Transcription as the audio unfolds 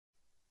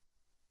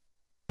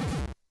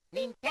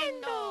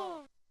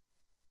Nintendo!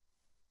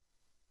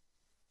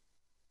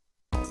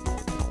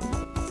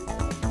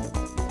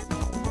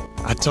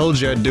 I told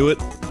you I'd do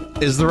it.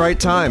 Is the right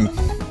time.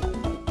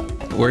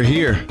 We're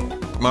here.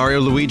 Mario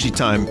Luigi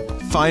time.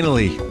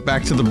 Finally,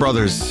 back to the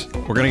brothers.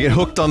 We're gonna get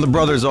hooked on the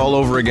brothers all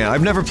over again.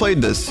 I've never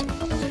played this.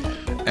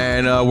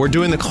 And we're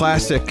doing the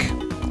classic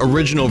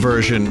original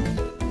version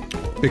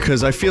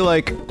because I feel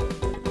like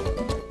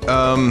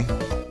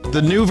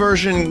the new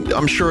version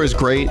I'm sure is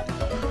great.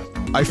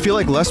 I feel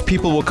like less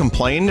people will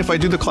complain if I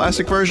do the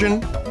classic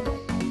version.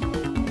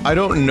 I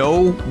don't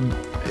know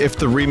if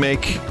the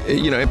remake,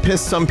 you know, it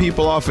pissed some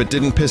people off, it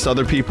didn't piss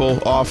other people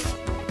off.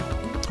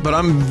 But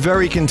I'm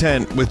very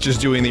content with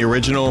just doing the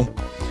original.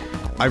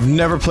 I've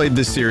never played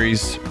this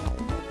series,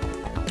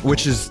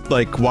 which is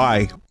like,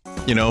 why?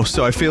 You know,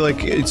 so I feel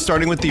like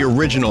starting with the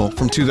original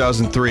from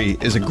 2003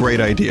 is a great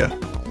idea.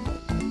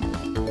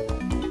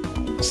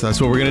 So that's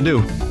what we're gonna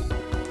do.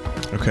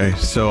 Okay,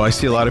 so I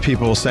see a lot of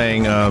people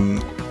saying,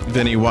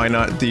 Vinny, why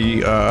not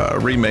the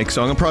remake?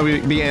 So I'm gonna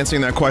probably be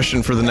answering that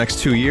question for the next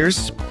 2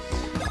 years.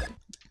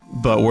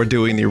 But we're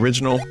doing the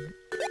original.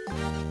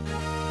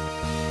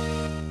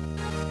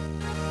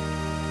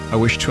 I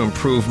wish to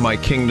improve my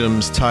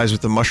kingdom's ties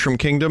with the Mushroom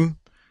Kingdom.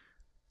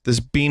 This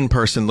bean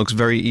person looks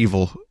very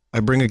evil. I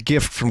bring a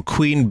gift from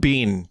Queen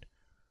Bean.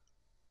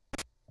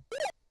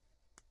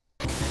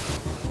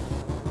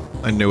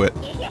 I knew it.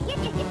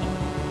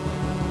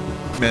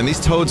 Man, these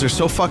toads are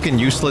so fucking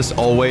useless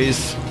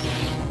always.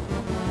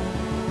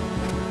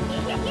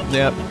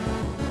 Yep.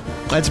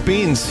 That's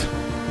beans.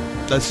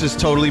 That's just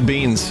totally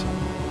beans.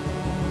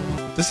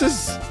 This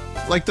is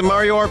like the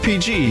Mario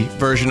RPG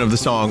version of the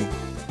song.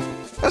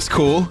 That's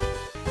cool.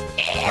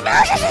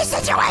 Emergency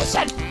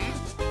situation!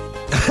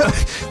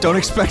 Don't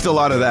expect a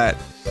lot of that.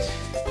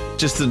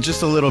 Just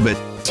a little bit.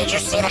 Did you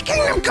see the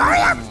Kingdom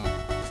Courier?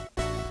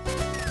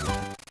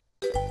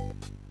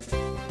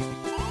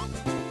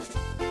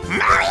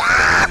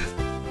 Mario!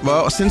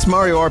 Well, since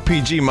Mario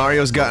RPG,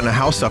 Mario's gotten a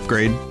house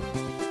upgrade.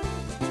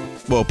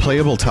 Whoa,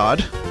 playable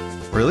Todd?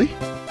 Really?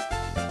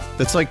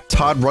 That's like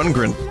Todd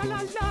Rundgren,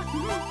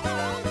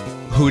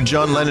 who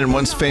John Lennon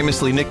once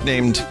famously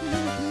nicknamed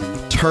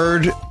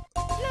Turd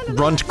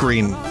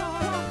Runtgreen.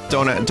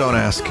 Don't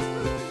ask.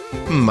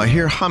 I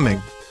hear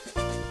humming.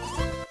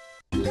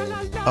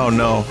 Oh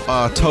no,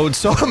 Toad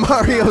saw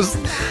Mario's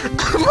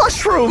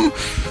mushroom!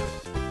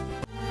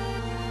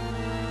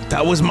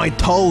 That was my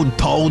Toad.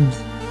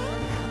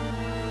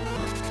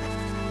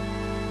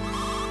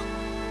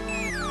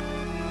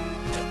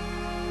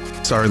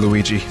 Sorry,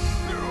 Luigi.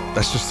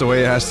 That's just the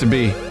way it has to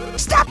be.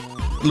 Stop!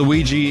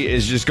 Luigi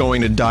is just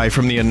going to die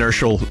from the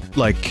inertial,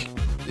 like,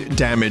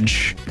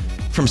 damage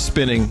from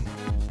spinning.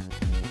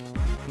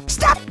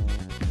 Stop!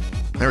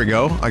 There we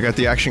go. I got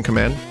the action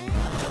command.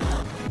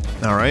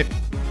 Alright.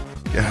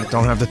 Yeah,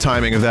 don't have the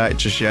timing of that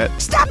just yet.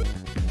 Stop!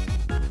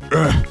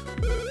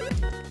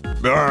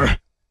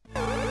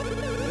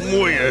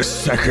 Wait a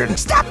second.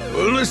 Stop!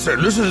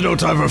 Listen, this is no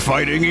time for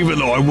fighting, even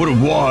though I would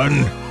have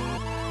won.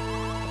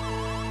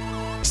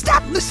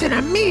 Stop! Listen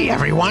to me,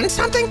 everyone!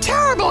 Something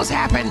terrible has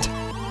happened!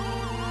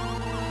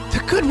 The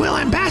Goodwill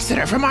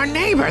Ambassador from our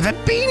neighbor, the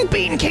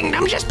Bean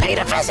Kingdom, just paid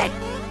a visit!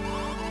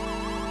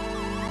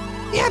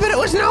 Yeah, but it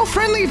was no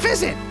friendly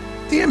visit!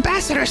 The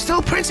Ambassador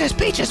stole Princess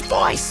Peach's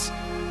voice!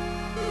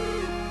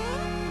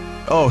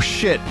 Oh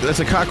shit, that's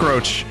a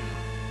cockroach.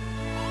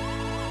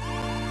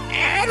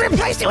 And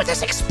replaced it with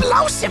this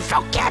explosive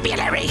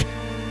vocabulary!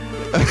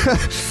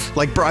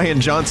 Like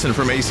Brian Johnson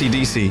from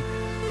AC/DC.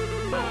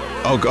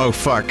 Oh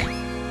fuck.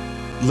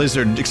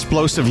 Lizard,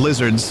 explosive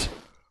lizards.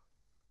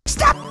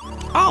 Stop!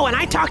 Oh, and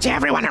I talk to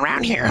everyone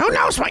around here. Who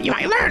knows what you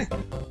might learn?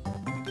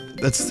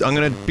 I'm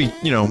gonna be,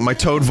 you know, my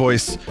Toad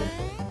voice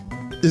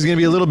is gonna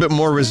be a little bit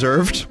more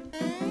reserved.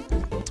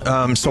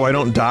 So I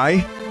don't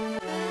die.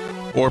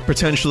 Or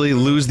potentially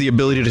lose the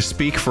ability to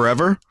speak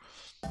forever.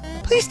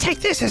 Please take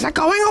this as a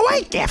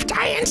going-away gift,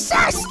 I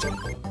insist!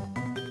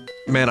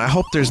 Man, I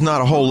hope there's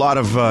not a whole lot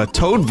of,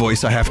 Toad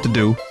voice I have to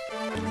do.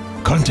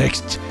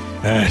 Context,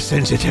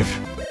 sensitive.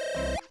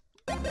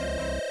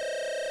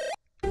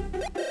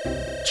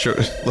 Sure,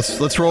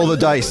 let's roll the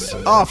dice.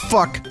 Oh,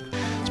 fuck!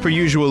 As per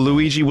usual,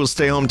 Luigi will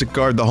stay home to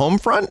guard the home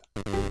front?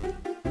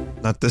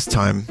 Not this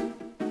time.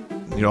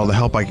 Need all the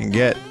help I can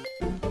get.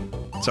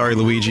 Sorry,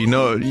 Luigi.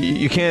 No,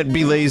 you can't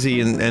be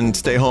lazy and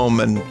stay home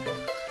and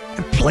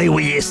play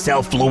with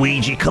yourself,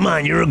 Luigi. Come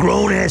on, you're a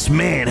grown-ass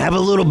man. Have a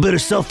little bit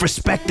of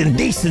self-respect and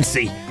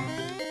decency.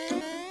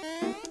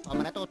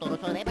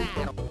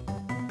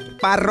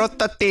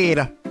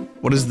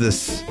 What is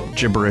this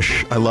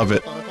gibberish? I love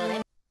it.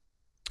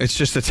 It's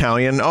just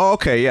Italian. Oh,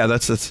 okay, yeah,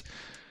 that's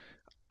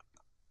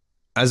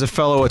as a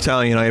fellow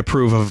Italian, I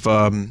approve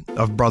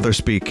of brother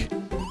speak.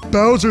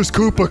 Bowser's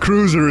Koopa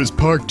Cruiser is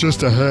parked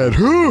just ahead.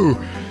 Who?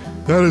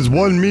 That is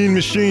one mean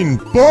machine.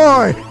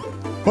 Boy!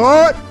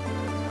 What?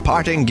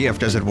 Parting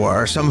gift, as it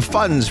were. Some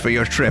funds for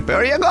your trip.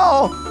 There you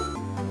go!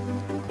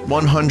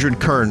 100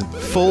 kern.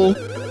 Full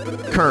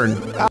kern.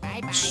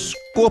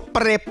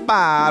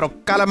 Preparo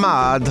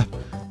calamad.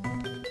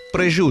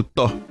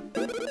 Prosciutto.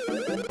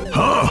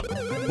 Huh?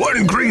 What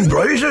in green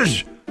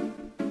blazes?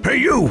 Hey,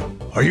 you!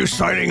 Are you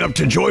signing up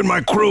to join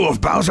my crew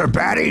of Bowser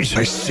baddies?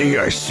 I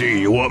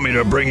see. You want me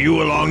to bring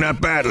you along that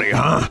badly,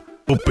 huh?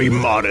 Don't be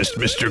modest,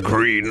 Mr.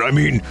 Green. I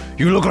mean,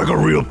 you look like a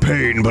real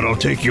pain, but I'll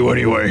take you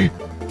anyway.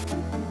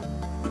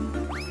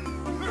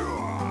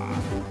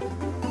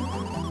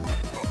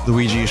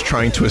 Luigi is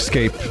trying to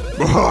escape.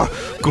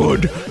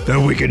 Good,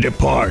 then we can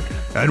depart.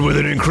 And with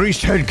an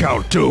increased head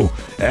count, too.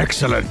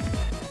 Excellent.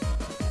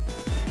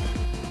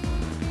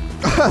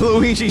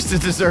 Luigi's the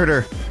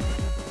deserter.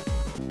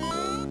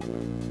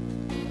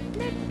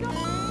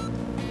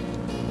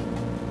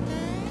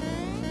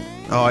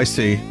 Oh, I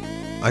see.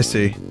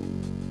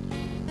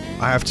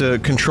 I have to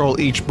control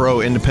each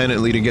bro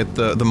independently to get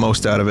the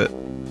most out of it.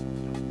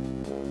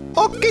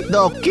 Okie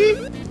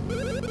dokie.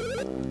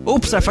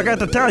 Oops, I forgot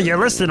to tell you,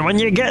 listen, when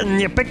you're getting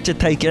your picture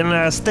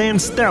taken,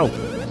 stand still.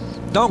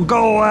 Don't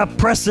go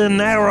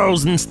pressing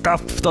arrows and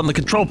stuff on the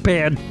control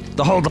pad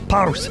to hold the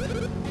pose.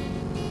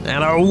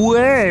 And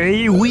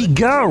away we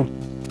go.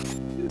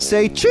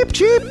 Say chip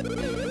chip.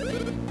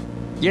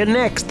 You're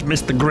next,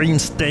 Mr. Green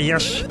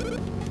Stash.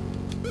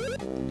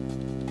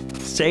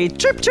 Say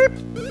chip chip.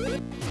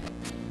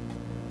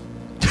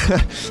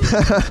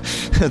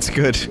 That's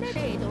good.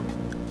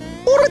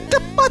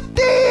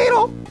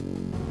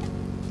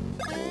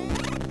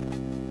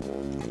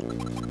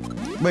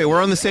 Wait,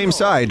 we're on the same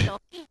side.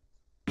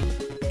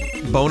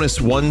 Bonus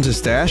 1 to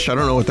stash? I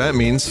don't know what that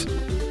means.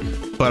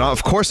 But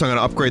of course I'm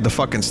gonna upgrade the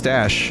fucking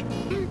stash.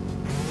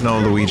 No,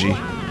 Luigi.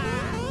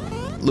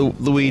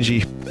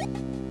 Luigi.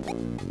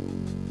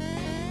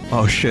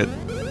 Oh shit.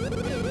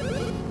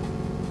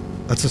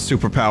 That's a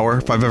superpower,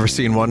 if I've ever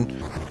seen one.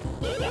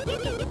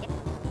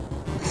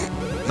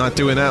 Not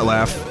doing that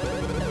laugh.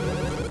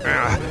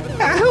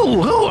 Who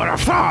would have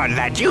thought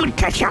that you'd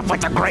catch up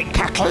with the great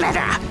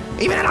Cackletta,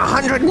 even in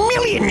 100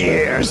 million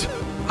years?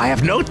 I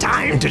have no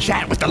time to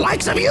chat with the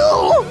likes of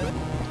you!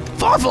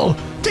 Fawful,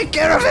 take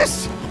care of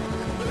this!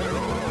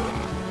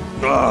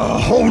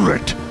 Hold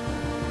it!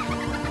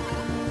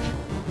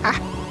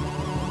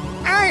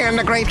 I am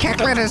the great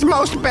Cackletta's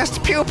most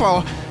best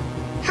pupil,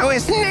 who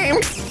is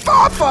named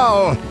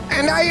Fawful,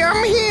 and I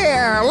am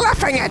here,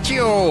 laughing at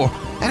you,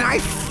 and I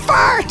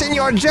fart in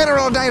your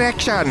general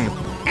direction.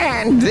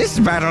 And this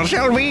battle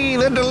shall be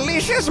the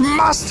delicious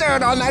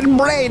mustard on that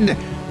bread,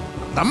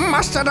 the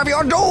mustard of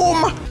your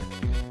doom.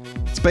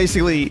 It's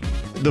basically,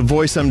 the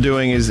voice I'm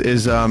doing is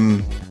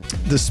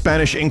the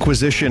Spanish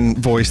Inquisition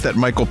voice that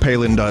Michael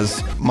Palin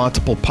does.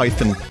 Multiple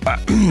Python.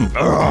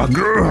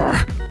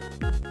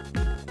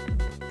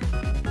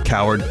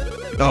 Coward.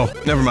 Oh,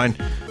 never mind.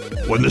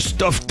 When the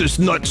stuff this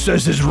nut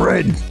says is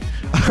red.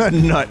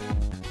 Nut.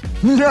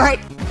 Nut.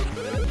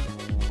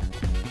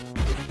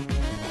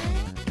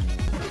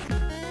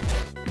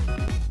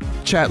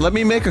 Chat, let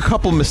me make a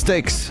couple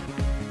mistakes.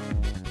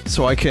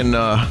 So I can,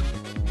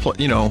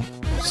 you know,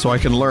 so I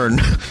can learn.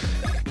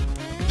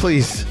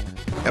 Please.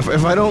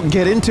 If I don't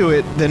get into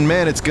it, then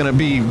man, it's gonna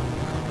be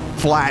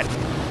flat.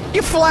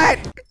 You flat!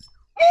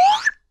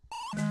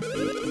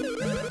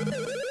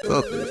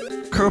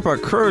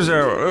 Koopa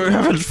Cruiser, we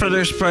haven't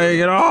finished paying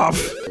it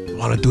off.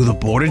 Wanna do the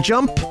border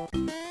jump?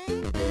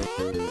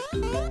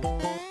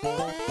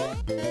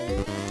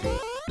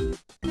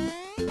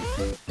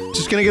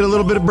 Just gonna get a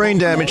little bit of brain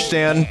damage,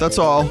 Stan, that's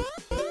all.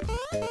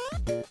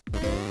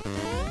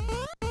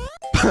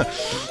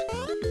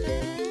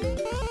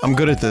 I'm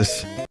good at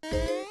this.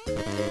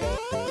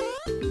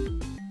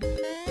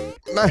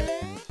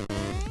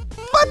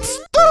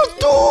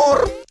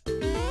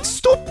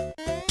 Stop!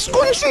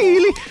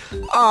 Squinchili!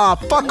 Ah,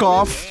 fuck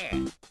off.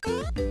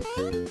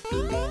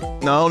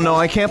 No,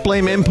 I can't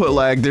blame input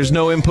lag. There's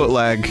no input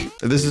lag.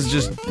 This is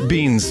just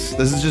beans.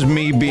 This is just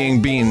me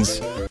being beans.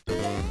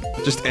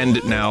 Just end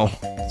it now.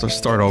 So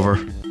start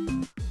over.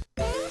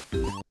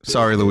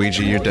 Sorry,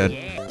 Luigi, you're dead.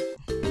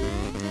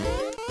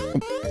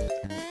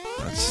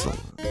 That's so...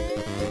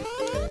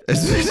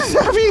 This is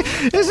happy!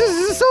 This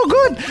is so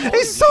good!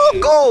 It's so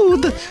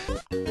good!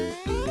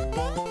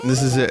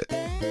 This is it.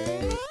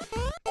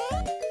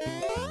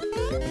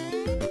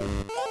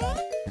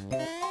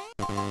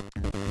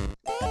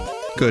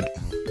 Good.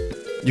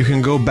 You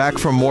can go back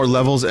for more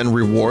levels and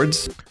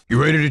rewards. You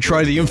ready to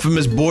try the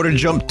infamous Border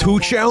Jump 2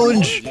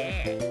 challenge?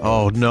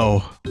 Oh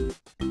no.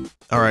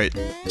 Alright,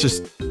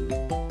 just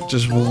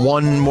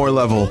one more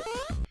level.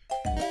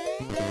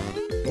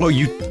 Oh,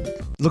 you...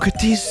 Look at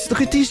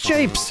these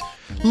shapes!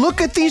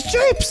 Look at these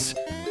shapes!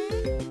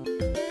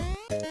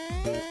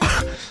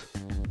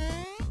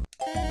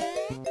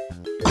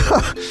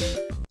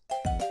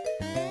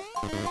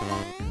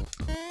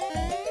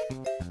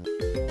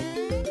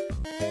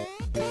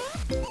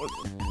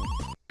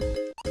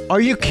 Are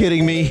you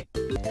kidding me?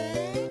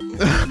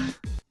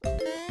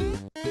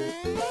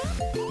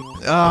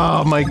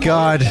 Oh my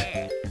god.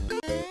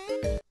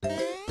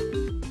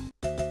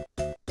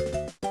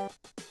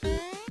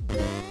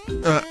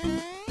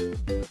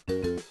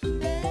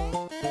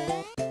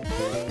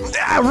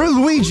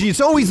 Luigi,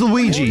 it's always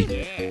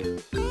Luigi.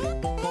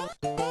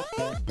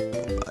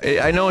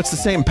 I know it's the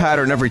same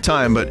pattern every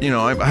time, but, you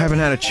know, I haven't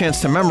had a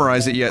chance to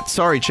memorize it yet.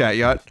 Sorry, Chat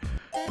Yacht.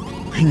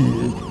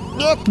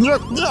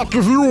 Yuck,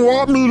 if you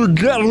want me to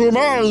get him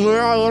out of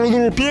there, I have a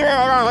little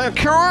pair of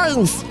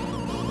coins!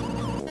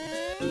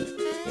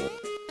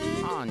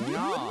 Oh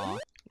no.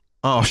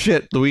 Oh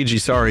shit, Luigi,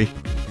 sorry.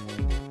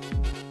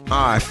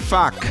 Ah,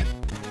 fuck.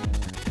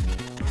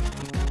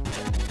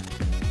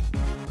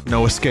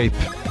 No escape.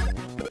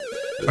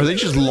 Are they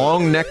just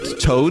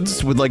long-necked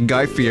toads with, like,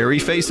 Guy Fieri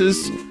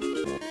faces?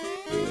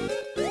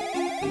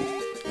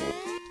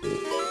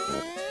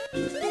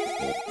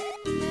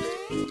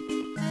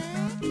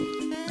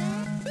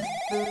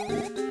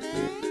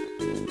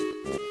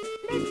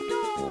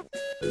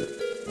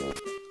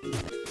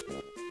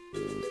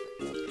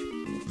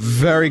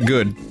 Very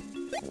good.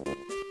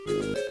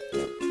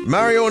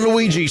 Mario and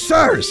Luigi,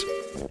 sirs!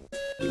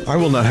 I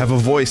will not have a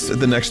voice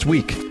the next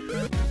week.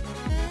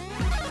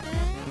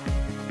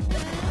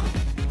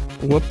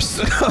 Whoops.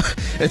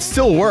 It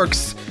still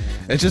works.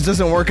 It just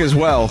doesn't work as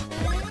well.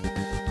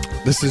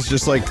 This is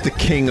just like the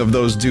king of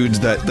those dudes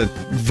that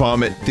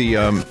vomit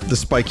the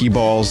spiky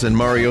balls in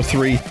Mario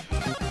 3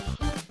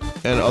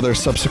 and other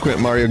subsequent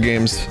Mario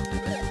games.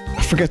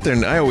 I forget their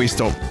I always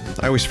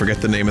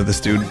forget the name of this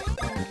dude.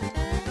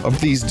 Of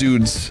these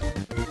dudes.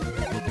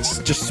 It's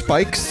just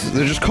spikes?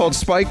 They're just called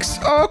spikes?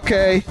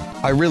 Okay.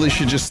 I really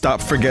should just stop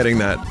forgetting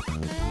that.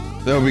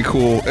 That would be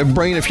cool. And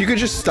Brain, if you could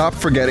just stop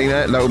forgetting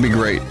that, that would be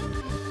great.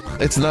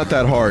 It's not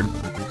that hard.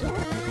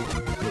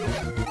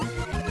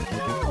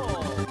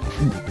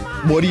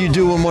 What do you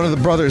do when one of the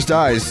brothers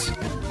dies?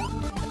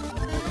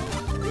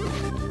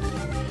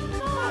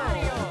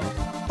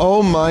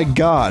 Oh my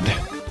god.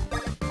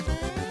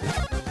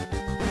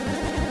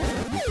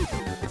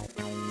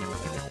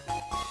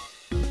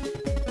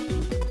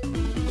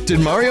 Did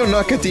Mario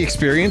not get the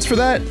experience for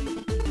that?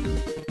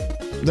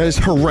 That is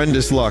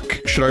horrendous luck.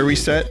 Should I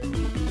reset?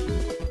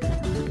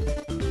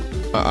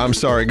 I'm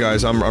sorry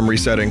guys, I'm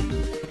resetting.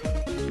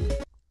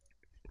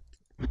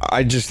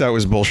 That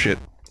was bullshit.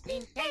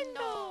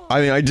 I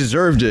mean, I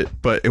deserved it,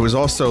 but it was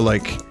also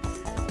like,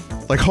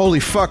 holy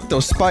fuck,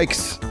 those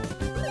spikes.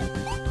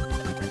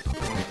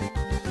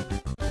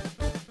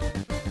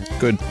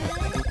 Good.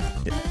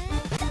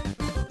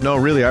 No,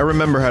 really, I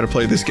remember how to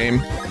play this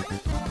game.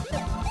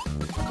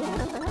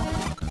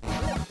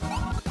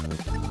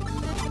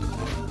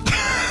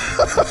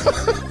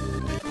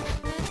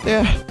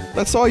 Yeah,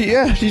 that's all you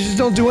just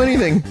don't do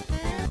anything.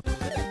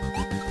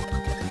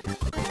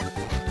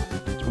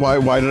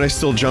 Why did I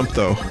still jump,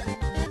 though?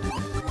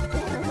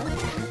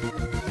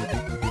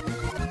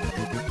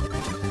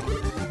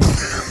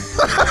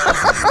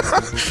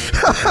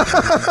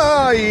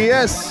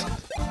 Yes!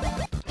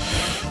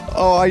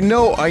 Oh, I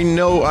know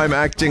I'm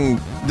acting...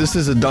 This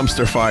is a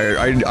dumpster fire.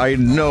 I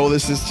know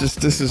this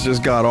is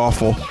just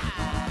god-awful.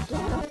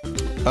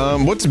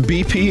 What's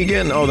BP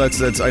again? Oh,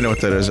 that's I know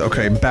what that is.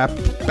 Okay, BAP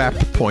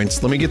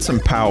points. Let me get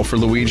some POW for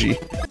Luigi.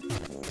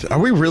 Are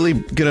we really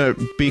gonna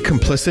be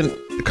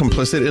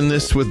complicit in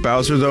this with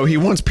Bowser, though? He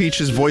wants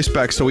Peach's voice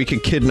back so he can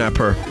kidnap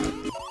her.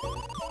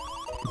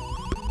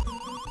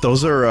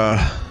 Those are,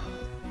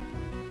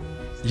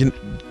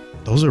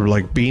 those are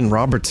like Bean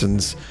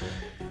Robertsons.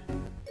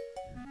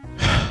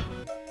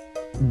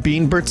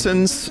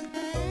 Beanbertsons?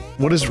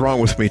 What is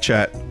wrong with me,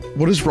 chat?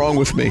 What is wrong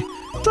with me?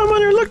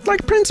 Someone who looked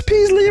like Prince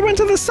Peasley went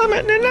to the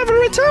summit and never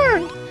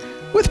returned!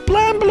 With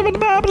blah blah blah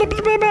blah blah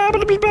blah blah blah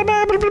blah blah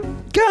blah blah blah.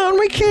 Gone,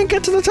 we can't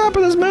get to the top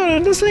of this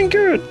mountain, this ain't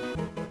good.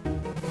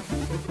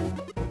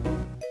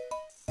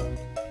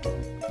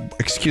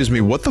 Excuse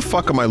me, what the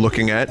fuck am I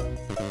looking at?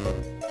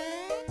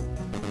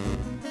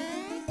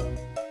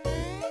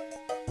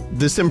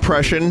 This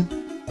impression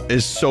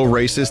is so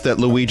racist that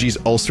Luigi's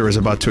ulcer is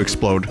about to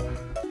explode.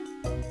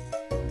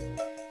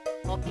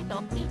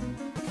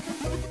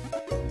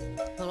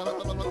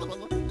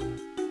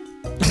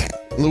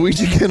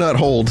 Luigi cannot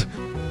hold.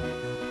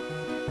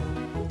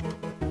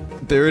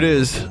 There it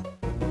is.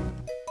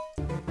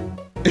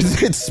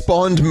 It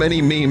spawned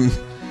many memes.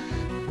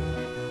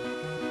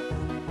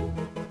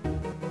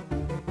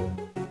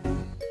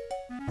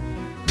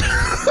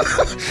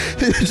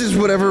 It's just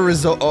whatever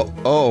result.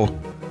 Oh.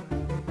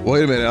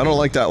 Wait a minute, I don't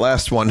like that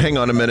last one. Hang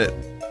on a minute.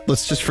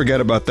 Let's just forget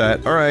about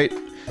that. Alright.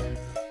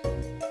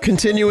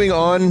 Continuing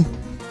on.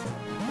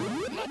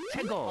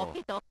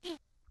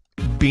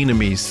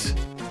 Beanamies.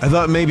 I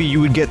thought maybe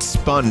you would get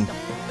spun.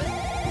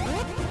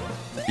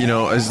 You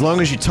know, as long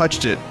as you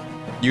touched it,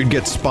 you'd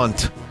get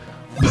spunt.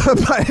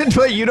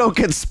 But you don't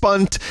get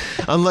spunt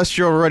unless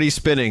you're already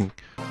spinning.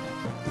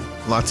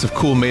 Lots of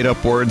cool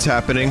made-up words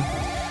happening.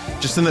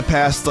 Just in the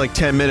past, like,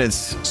 10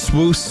 minutes.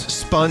 Swoos,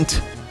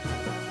 spunt.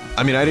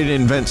 I mean, I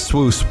didn't invent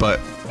swoos, but...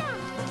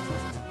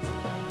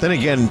 Then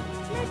again,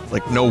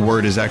 like, no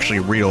word is actually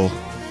real.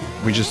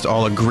 We just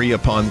all agree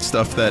upon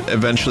stuff that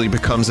eventually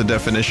becomes a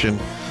definition.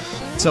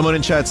 Someone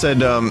in chat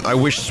said, I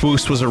wish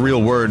swoos was a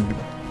real word.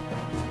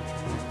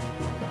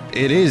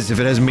 It is, if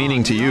it has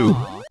meaning to you.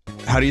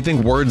 How do you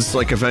think words,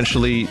 like,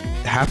 eventually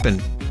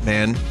happen,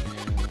 man?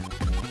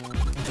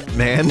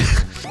 Man?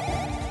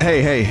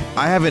 Hey,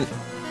 I haven't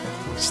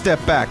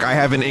Step back, I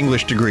have an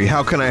English degree.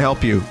 How can I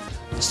help you?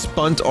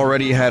 Spunt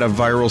already had a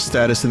viral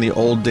status in the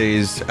old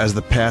days as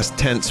the past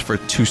tense for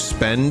to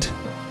spend.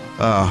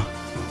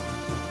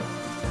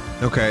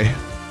 Okay.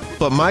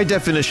 But my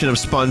definition of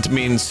spunt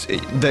means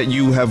that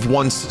you have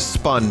once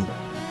spun.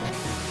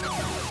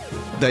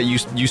 That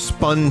you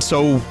spun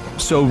so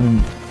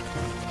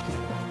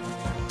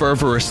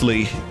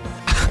fervorously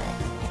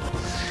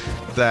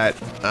that,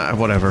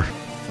 whatever.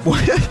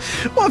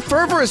 What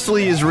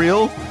fervorously is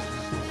real?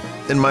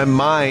 In my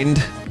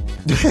mind.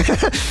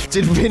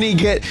 Did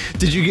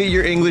you get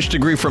your English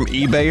degree from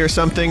eBay or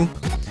something?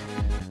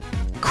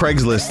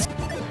 Craigslist.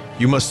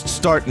 You must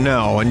start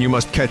now, and you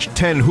must catch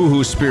 10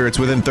 hoo-hoo spirits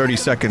within 30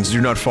 seconds.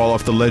 Do not fall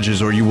off the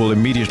ledges, or you will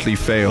immediately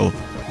fail.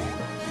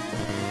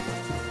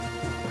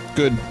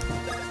 Good.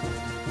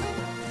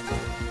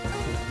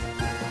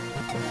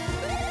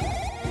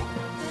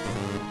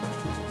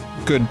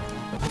 Good.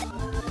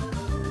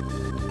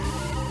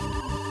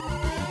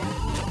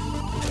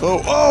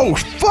 Oh,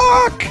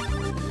 fuck!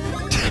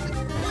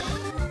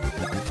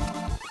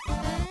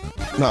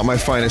 Not my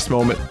finest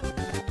moment.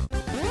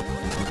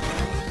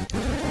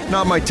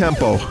 Not my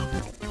tempo.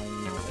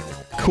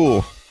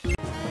 Cool.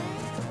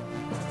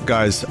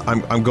 Guys,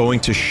 I'm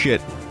going to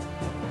shit.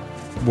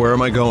 Where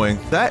am I going?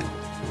 That...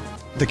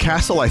 the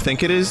castle I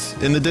think it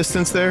is, in the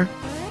distance there?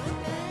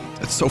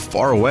 It's so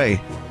far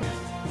away.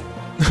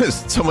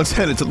 Someone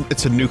said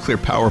it's a nuclear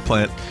power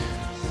plant.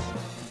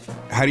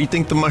 How do you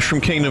think the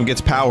Mushroom Kingdom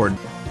gets powered?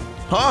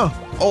 Huh?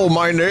 Oh,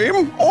 my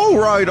name?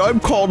 Alright, I'm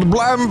called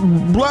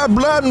Nadon. Blah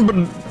blah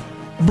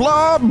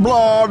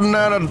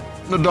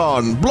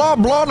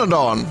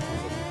Nadon.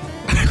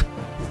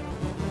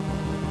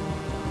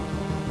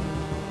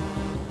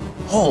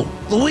 Oh,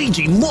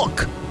 Luigi,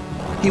 look!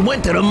 He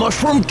went to the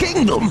Mushroom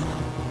Kingdom!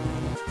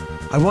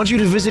 I want you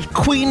to visit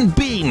Queen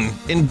Bean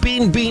in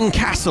Bean Bean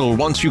Castle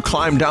once you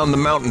climb down the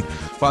mountain.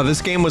 Wow,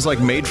 this game was like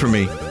made for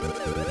me.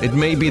 It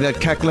may be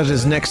that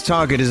Cackleta's next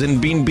target is in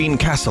Bean Bean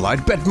Castle.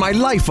 I'd bet my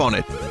life on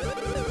it.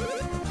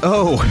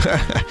 Oh,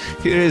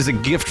 here is a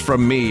gift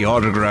from me,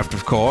 autographed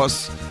of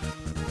course.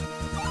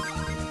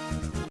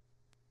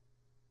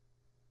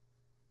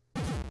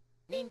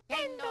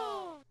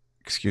 Nintendo.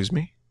 Excuse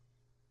me?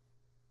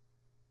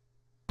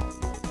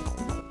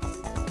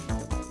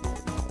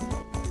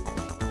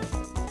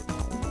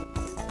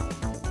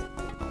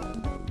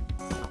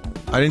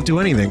 I didn't do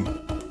anything.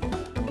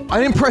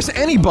 I didn't press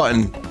any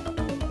button!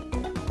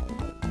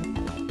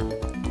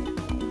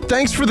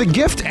 Thanks for the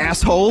gift,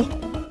 asshole!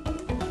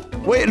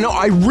 Wait, no,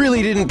 I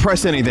really didn't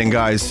press anything,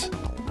 guys.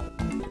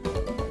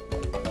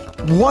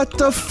 What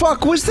the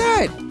fuck was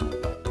that?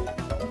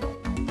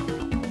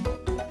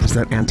 Is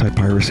that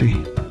anti-piracy?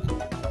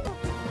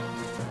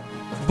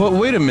 But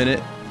wait a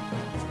minute.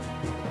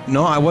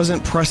 No, I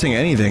wasn't pressing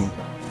anything.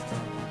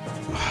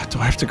 Do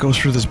I have to go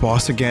through this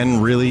boss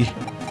again? Really?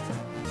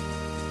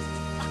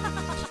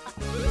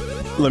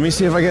 Let me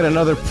see if I get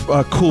another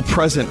cool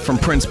present from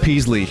Prince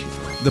Peasley.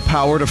 The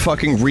power to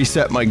fucking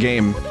reset my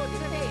game.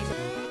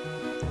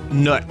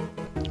 Nut.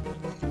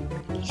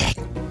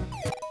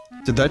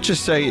 Did that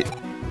just say...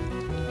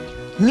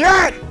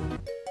 Nut!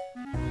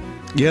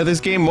 Yeah, this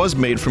game was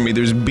made for me.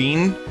 There's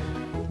bean.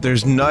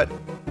 There's nut.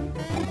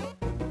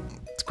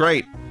 It's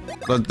great.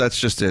 But that's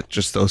just it.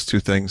 Just those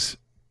two things.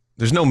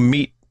 There's no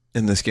meat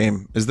in this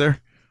game, is there?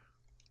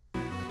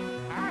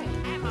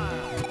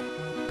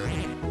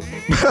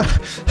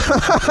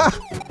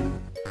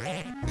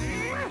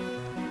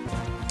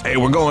 Hey,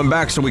 we're going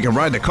back so we can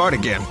ride the cart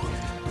again.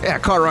 Yeah,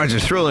 car rides are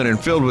thrilling and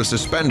filled with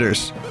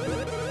suspenders.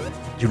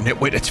 You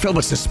nitwit, it's filled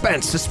with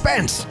suspense!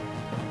 Suspense!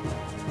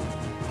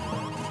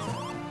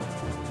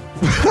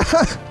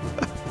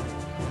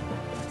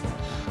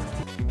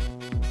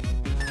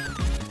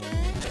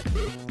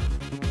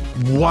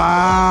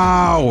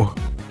 Wow!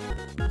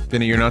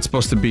 Vinny, you're not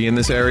supposed to be in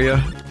this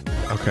area?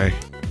 Okay.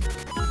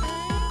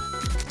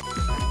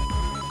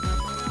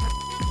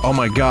 Oh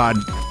my god.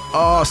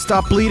 Oh,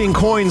 stop bleeding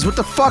coins! What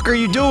the fuck are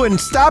you doing?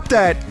 Stop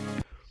that!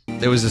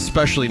 It was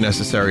especially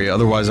necessary,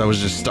 otherwise I was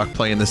just stuck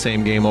playing the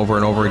same game over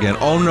and over again.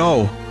 Oh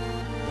no!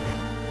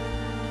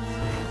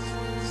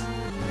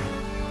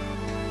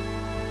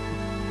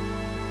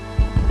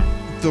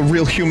 The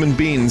real human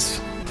beings.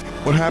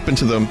 What happened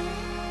to them?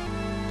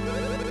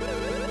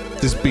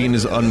 This bean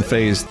is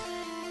unfazed.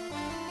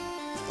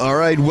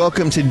 Alright,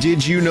 welcome to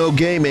Did You Know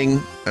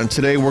Gaming, and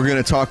today we're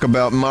gonna talk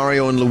about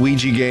Mario and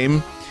Luigi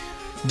game.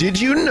 Did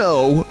you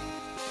know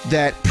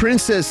that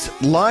Princess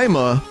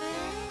Lima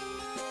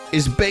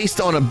is based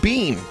on a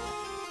bean?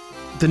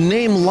 The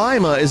name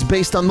Lima is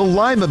based on the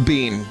lima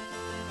bean.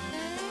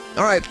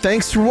 Alright,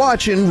 thanks for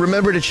watching.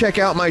 Remember to check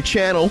out my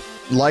channel,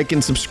 like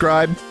and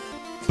subscribe.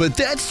 But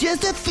that's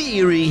just a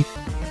theory.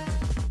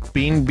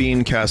 Bean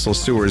Bean Castle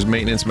Sewers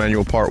Maintenance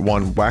Manual Part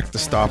 1. Whack the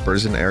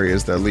stoppers in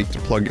areas that leak to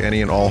plug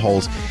any and all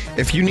holes.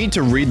 If you need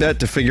to read that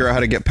to figure out how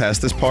to get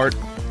past this part,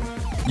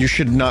 you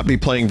should not be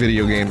playing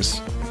video games.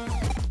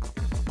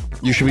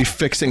 You should be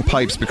fixing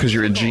pipes because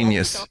you're a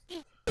genius.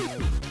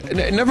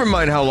 Never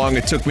mind how long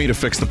it took me to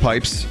fix the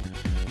pipes.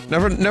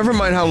 Never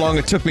mind how long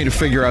it took me to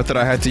figure out that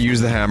I had to use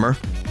the hammer.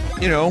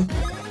 You know,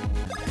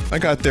 I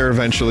got there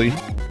eventually.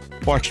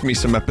 Watched me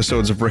some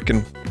episodes of Rick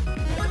and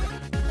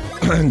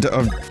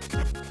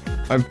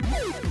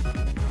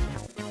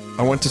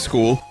I went to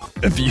school.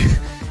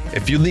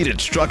 If you need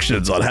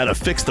instructions on how to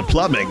fix the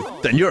plumbing,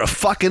 then you're a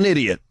fucking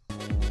idiot.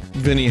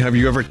 Vinny, have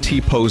you ever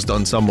T-posed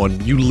on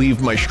someone? You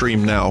leave my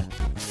stream now.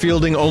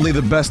 Fielding only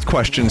the best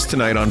questions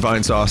tonight on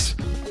Vinesauce.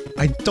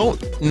 I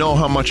don't know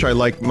how much I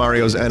like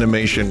Mario's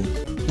animation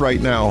right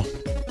now.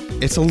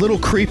 It's a little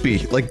creepy.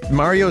 Like,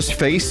 Mario's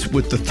face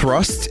with the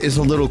thrust is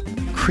a little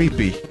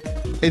creepy.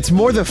 It's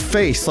more the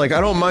face. Like, I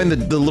don't mind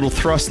the little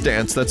thrust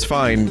dance, that's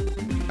fine.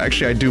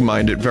 Actually, I do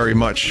mind it very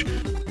much.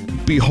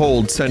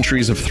 Behold,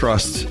 centuries of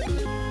thrust.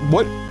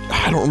 What?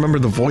 I don't remember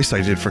the voice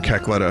I did for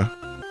Keckletta.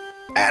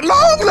 At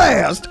long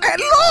last,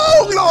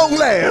 long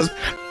last,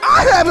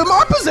 I have in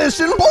my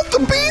possession both the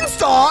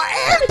Beanstar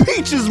and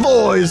Peach's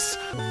voice.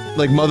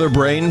 Like Mother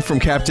Brain from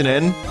Captain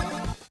N?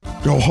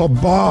 Yo, her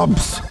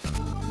bobs.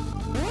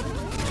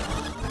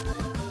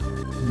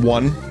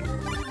 1.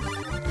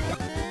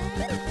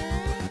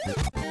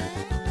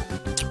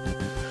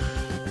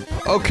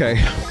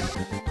 Okay.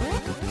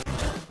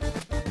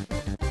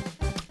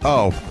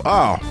 Oh.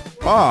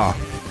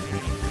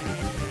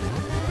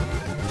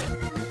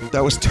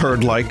 That was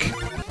turd-like.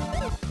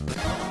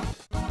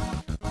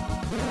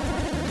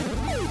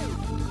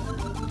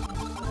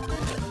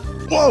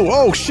 Whoa,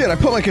 oh shit, I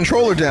put my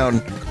controller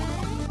down.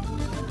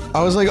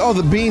 I was like, oh,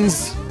 the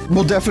beans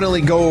will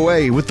definitely go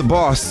away with the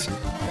boss.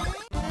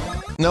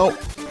 Nope.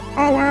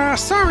 Oh,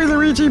 sorry,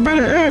 Luigi, but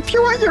if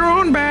you want your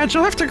own badge,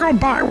 you'll have to go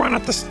buy one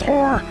at the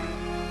store.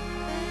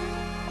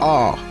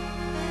 Oh.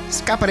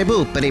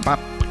 Scoppity-boopity-bop.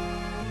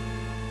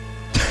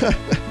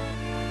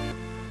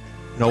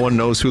 No one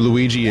knows who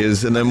Luigi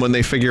is, and then when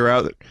they figure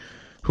out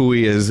who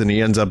he is and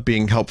he ends up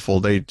being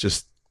helpful, they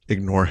just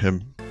ignore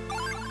him.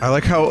 I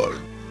like how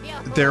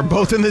they're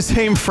both in the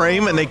same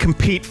frame and they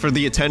compete for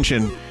the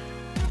attention.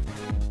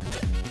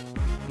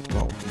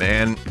 Oh,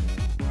 man.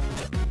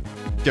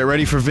 Get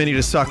ready for Vinny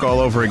to suck all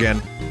over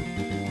again.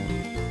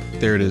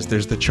 There it is.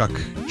 There's the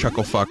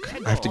chuckle fuck.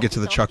 I have to get to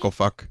the chuckle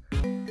fuck.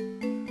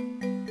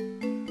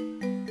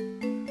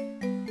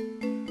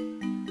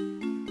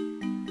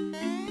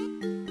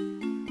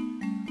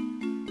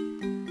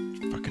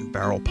 Fucking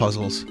barrel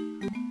puzzles.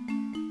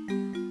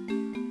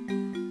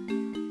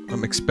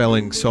 I'm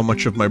expelling so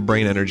much of my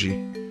brain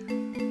energy.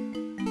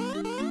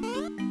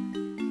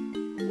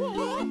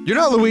 You're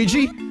not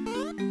Luigi!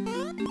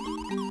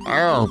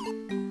 Oh.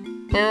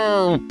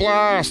 Oh,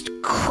 blast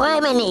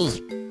criminy!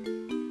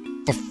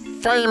 The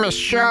famous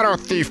Shadow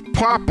Thief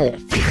Popple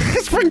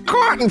has been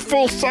caught in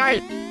full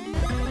sight!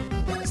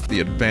 It's the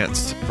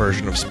advanced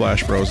version of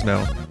Splash Bros.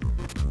 Now.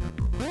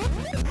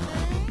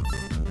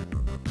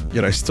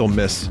 Yet I still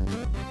miss.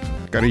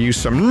 Gotta use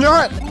some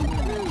nut!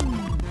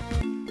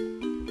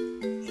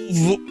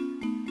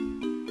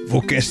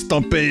 Vous que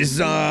stompez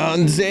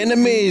on the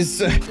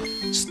enemies!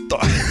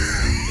 Stop!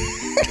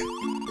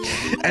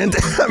 And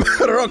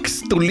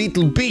rocks to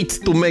little beats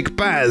to make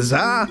paths,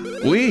 huh?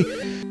 Oui?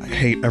 I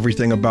hate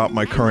everything about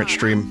my current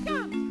stream.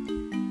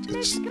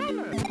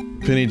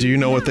 Vinny, do you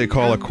know what they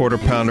call a quarter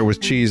pounder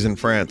with cheese in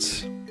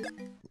France?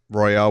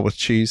 Royale with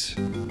cheese?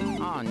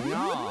 Oh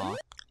no.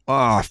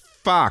 Ah,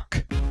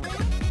 fuck!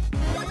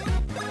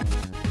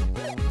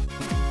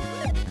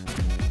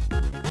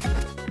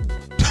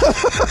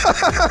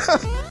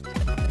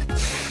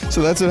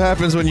 So that's what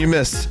happens when you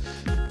miss.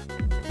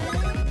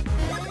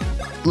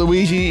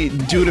 Luigi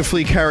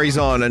dutifully carries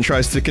on and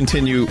tries to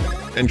continue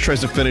and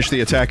tries to finish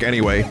the attack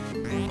anyway.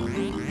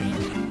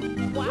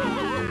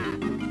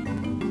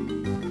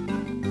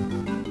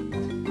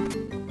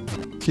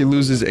 He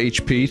loses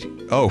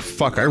HP. Oh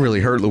fuck, I really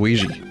hurt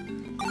Luigi.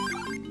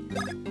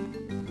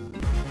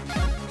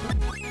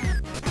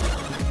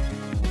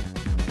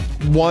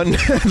 One,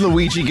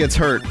 Luigi gets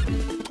hurt.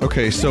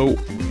 Okay, so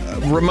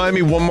remind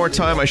me one more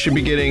time, I should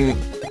be getting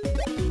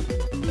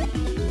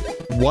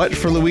what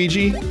for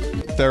Luigi?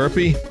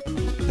 Therapy?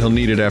 He'll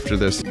need it after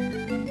this.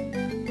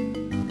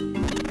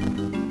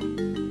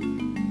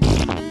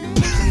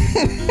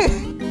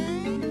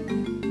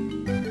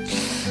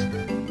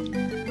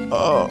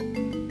 Oh.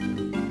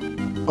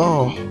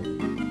 Oh.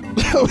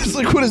 I was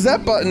like, what does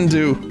that button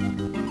do?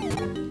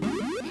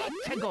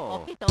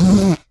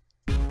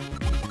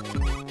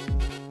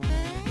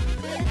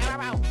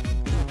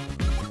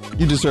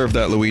 You deserve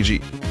that,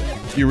 Luigi.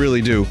 You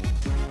really do.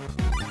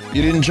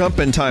 You didn't jump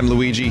in time,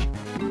 Luigi.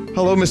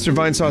 Hello, Mr.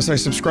 Vinesauce. I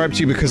subscribed to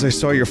you because I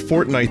saw your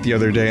Fortnite the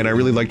other day, and I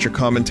really liked your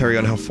commentary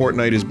on how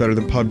Fortnite is better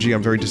than PUBG.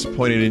 I'm very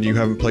disappointed in you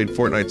haven't played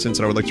Fortnite since,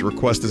 and I would like to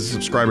request as a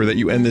subscriber that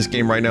you end this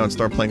game right now and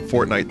start playing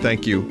Fortnite.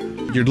 Thank you.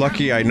 You're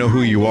lucky I know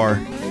who you are.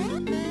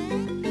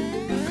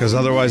 Because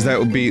otherwise that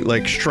would be,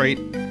 like, straight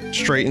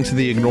into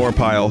the ignore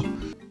pile.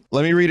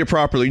 Let me read it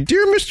properly.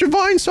 Dear Mr.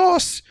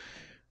 Vinesauce,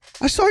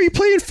 I saw you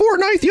playing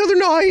Fortnite the other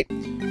night!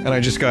 And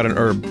I just got an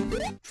herb.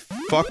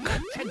 Fuck.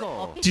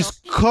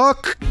 Just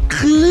cock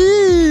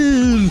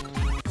clean.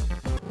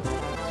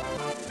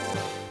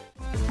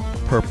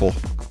 Purple.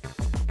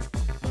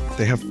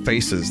 They have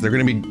faces. They're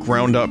gonna be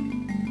ground up.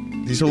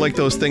 These are like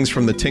those things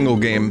from the Tingle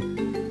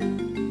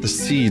game. The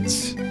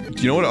seeds.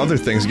 Do you know what other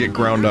things get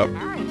ground up?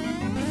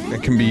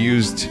 That can be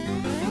used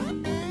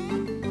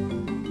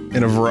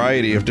in a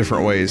variety of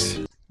different ways.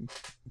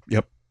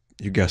 Yep,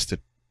 you guessed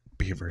it.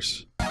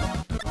 Beavers.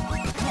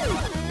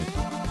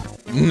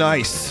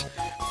 Nice!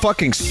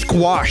 Fucking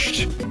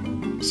squashed!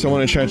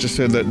 Someone in chat just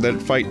said that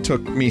that fight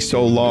took me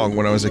so long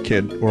when I was a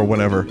kid, or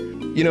whenever.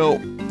 You know,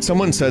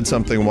 someone said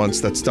something once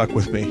that stuck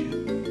with me.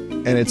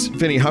 And it's,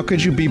 Vinny, how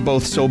could you be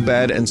both so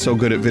bad and so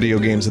good at video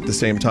games at the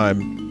same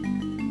time?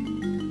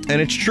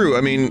 And it's true,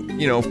 I mean,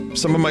 you know,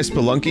 some of my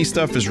Spelunky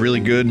stuff is really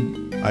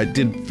good. I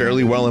did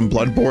fairly well in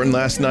Bloodborne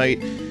last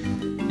night.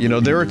 You know,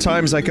 there are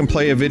times I can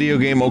play a video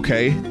game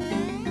okay,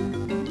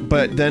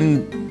 but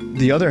then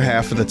the other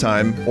half of the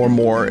time, or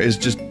more, is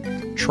just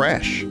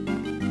trash.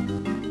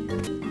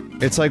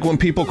 It's like when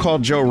people call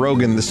Joe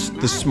Rogan the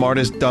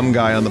smartest dumb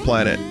guy on the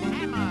planet.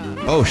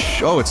 Oh,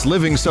 it's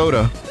Living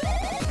Soda.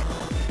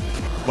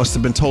 Must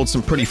have been told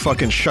some pretty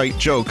fucking shite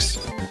jokes.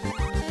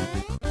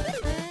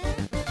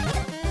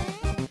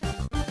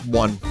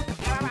 1.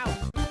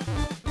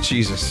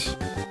 Jesus.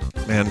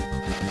 Man.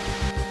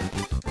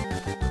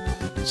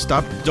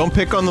 Stop. Don't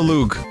pick on the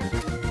Lug.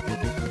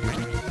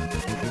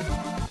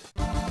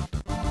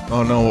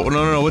 Oh no,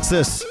 no, what's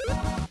this?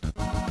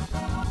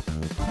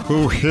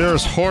 Who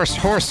hears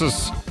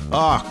horses?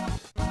 Ah.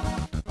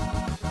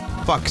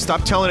 Fuck,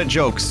 stop telling it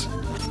jokes.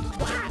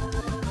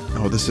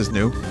 Oh, this is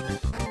new.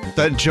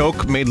 That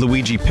joke made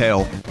Luigi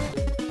pale.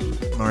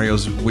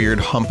 Mario's weird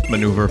hump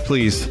maneuver,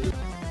 please.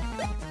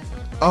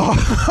 Oh,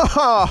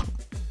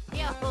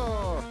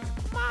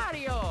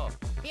 Mario!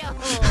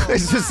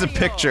 it's just a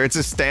picture, it's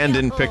a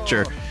stand-in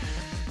picture.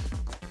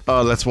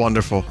 Oh, that's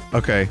wonderful.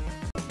 Okay.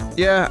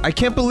 Yeah, I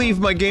can't believe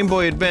my Game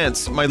Boy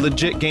Advance, my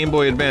legit Game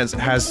Boy Advance,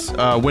 has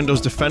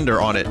Windows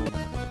Defender on it.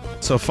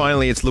 So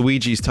finally, it's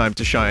Luigi's time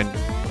to shine.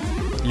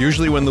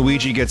 Usually when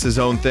Luigi gets his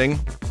own thing,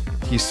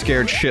 he's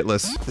scared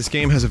shitless. This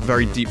game has a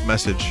very deep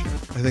message.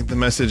 I think the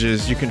message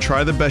is, you can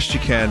try the best you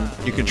can,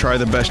 you can try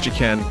the best you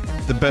can.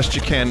 The best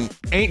you can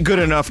ain't good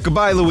enough.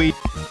 Goodbye, Luigi.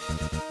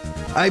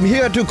 I'm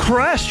here to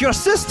crash your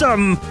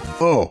system!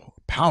 Oh,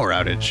 power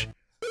outage.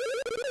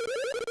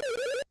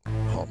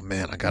 Oh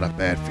man, I got a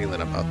bad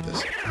feeling about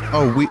this.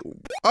 Oh,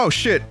 oh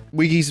shit!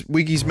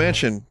 Wigi's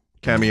Mansion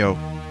cameo.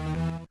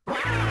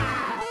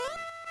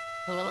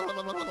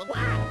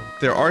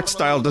 Their art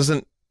style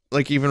doesn't,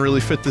 like, even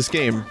really fit this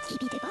game.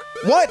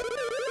 What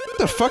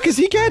the fuck is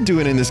Egad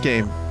doing in this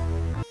game?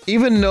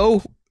 Even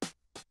though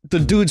the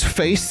dude's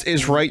face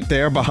is right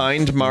there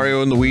behind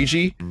Mario and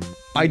Luigi,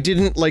 I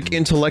didn't, like,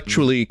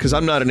 intellectually, because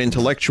I'm not an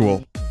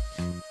intellectual.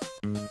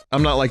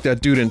 I'm not like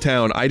that dude in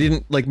town. I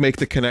didn't, like, make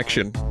the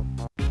connection.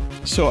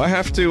 So I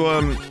have to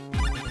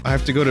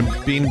go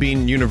to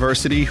Bean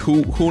University.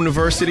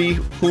 University?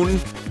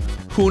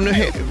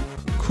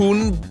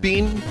 Hoon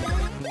Bean?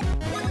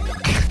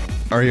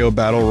 Mario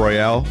Battle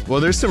Royale?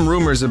 Well, there's some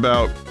rumors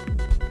about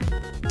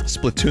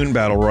Splatoon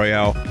Battle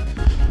Royale.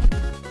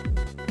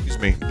 Excuse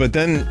me. But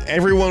then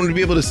everyone would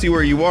be able to see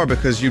where you are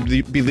because you'd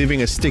be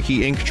leaving a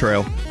sticky ink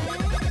trail.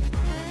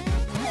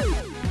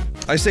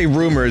 I say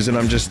rumors and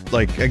I'm just,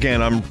 like,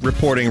 again, I'm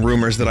reporting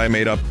rumors that I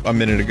made up a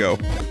minute ago.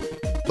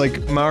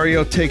 Like,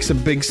 Mario takes a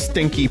big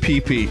stinky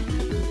pee-pee.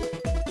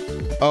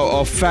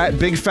 Oh,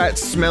 big fat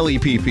smelly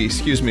pee-pee,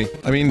 excuse me.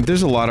 I mean,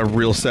 there's a lot of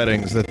real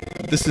settings that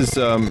this is,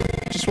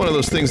 just one of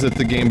those things that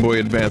the Game Boy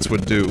Advance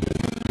would do.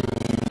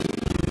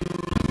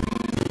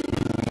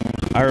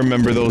 I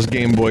remember those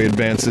Game Boy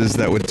Advances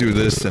that would do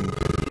this, and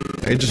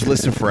I just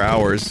listened for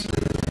hours.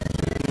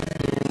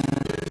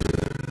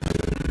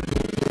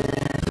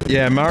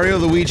 Yeah, Mario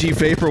Luigi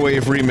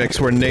Vaporwave Remix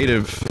were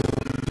native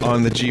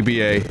on the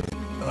GBA.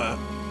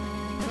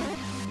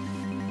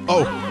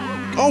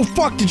 Oh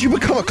fuck, did you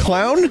become a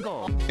clown?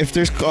 If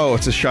there's- oh,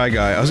 it's a Shy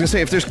Guy. I was gonna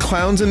say, if there's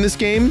clowns in this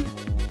game,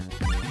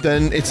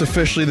 then it's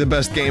officially the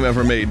best game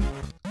ever made.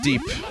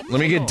 Deep. Let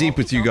me get deep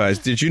with you guys.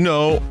 Did you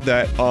know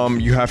that,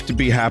 you have to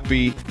be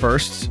happy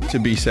first to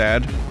be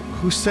sad?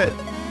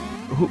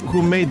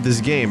 Who made this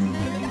game?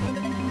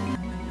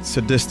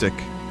 Sadistic.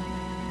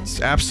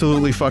 It's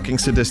absolutely fucking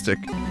sadistic.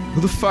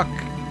 Who the fuck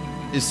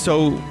is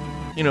so,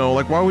 you know,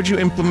 like, why would you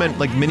implement,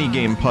 like,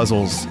 minigame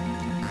puzzles?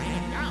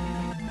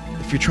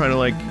 If you're trying to,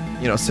 like,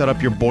 you know, set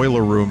up your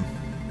boiler room.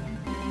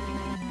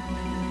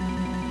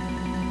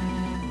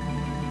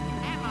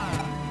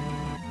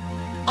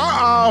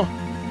 Uh-oh!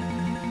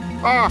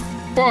 Ah,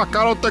 fuck,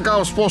 I don't think I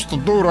was supposed to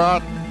do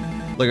that.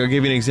 Like, I'll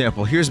give you an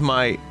example. Here's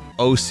my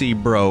OC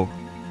bro.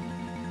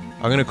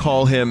 I'm gonna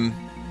call him...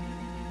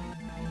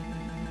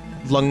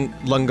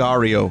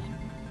 Lungario.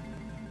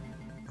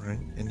 Right,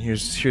 and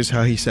here's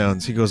how he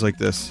sounds. He goes like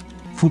this.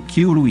 Fuck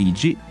you,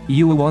 Luigi,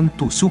 you want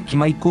to suck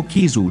my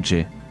cookies,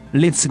 Uge.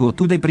 Let's go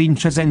to the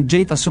princess and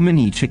get so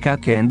many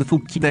cake and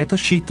fuck that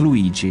shit,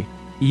 Luigi.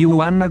 You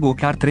wanna go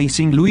kart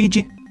racing,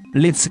 Luigi?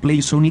 Let's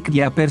play Sonic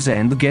the Uppers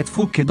and get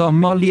fucked on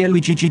Molly and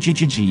Luigi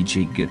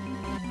jig.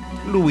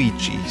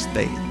 Luigi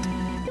State.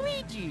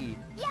 Luigi!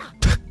 Yeah!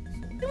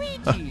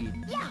 Luigi!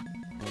 Yeah!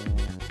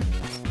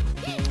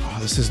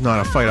 this is not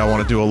a fight I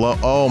want to do alone.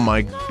 Oh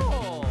my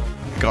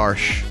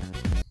gosh.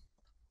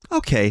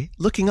 Okay,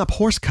 looking up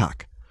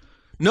horsecock.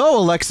 No,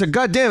 Alexa,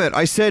 goddammit,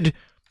 I said...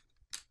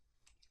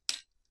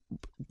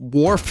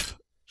 Worf.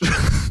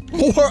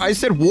 I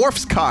said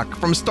Worf's cock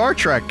from Star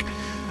Trek.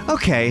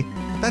 Okay,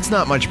 that's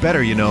not much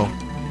better, you know.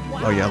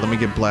 Oh yeah, let me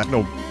get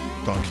no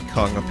Donkey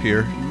Kong up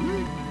here.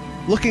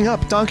 Looking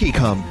up Donkey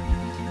Kong.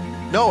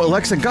 No,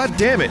 Alexa,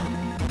 goddammit!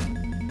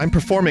 I'm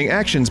performing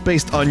actions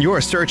based on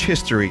your search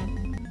history.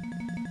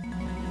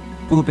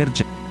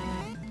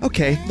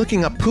 Okay,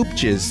 looking up poop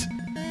jizz.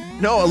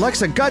 No,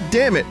 Alexa,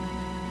 goddammit!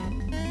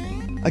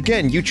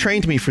 Again, you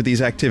trained me for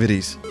these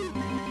activities.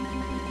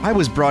 I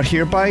was brought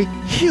here by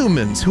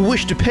humans who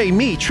wish to pay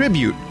me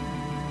tribute.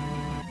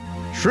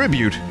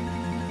 Tribute?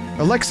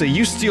 Alexa,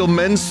 you steal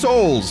men's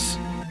souls.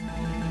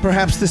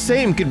 Perhaps the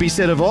same could be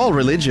said of all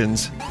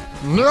religions.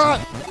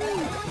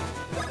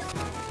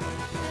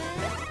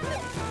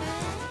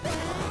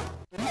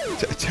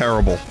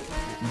 Terrible.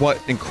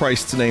 What in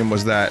Christ's name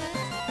was that?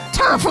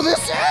 Time for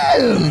this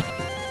end!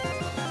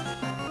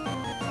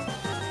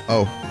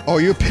 Oh. Oh,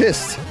 you're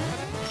pissed.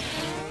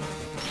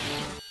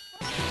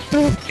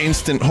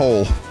 Instant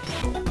hole.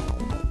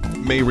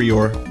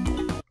 Mayrior.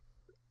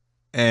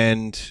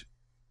 And...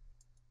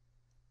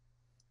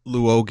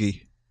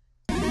 Luogi.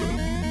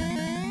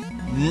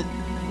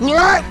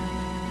 What?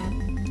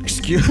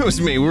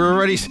 Excuse me,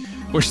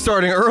 we're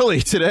starting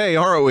early today,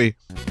 aren't we?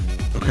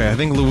 Okay, I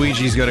think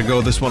Luigi's gotta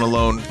go this one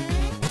alone.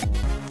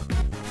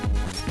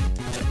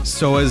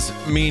 So as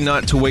me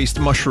not to waste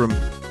mushroom.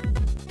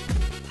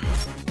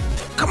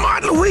 Come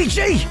on,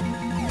 Luigi!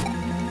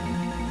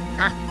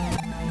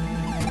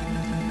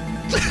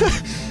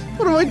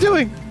 What am I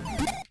doing?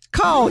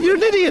 Carl, you're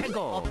an idiot!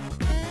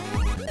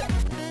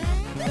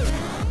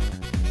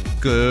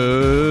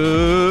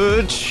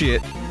 Good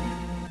shit.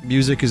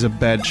 Music is a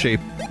bad shape.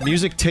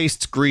 Music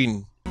tastes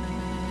green.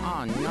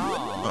 Oh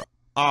no.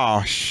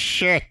 Oh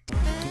shit.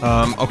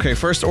 Okay,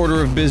 first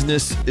order of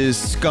business is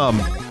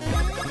scum.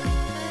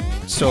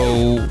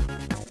 So,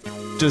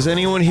 does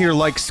anyone here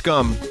like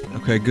scum?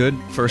 Okay, good.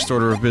 First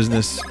order of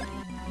business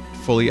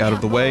fully out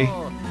of the way.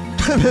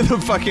 The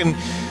fucking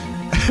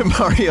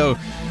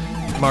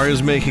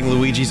Mario's making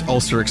Luigi's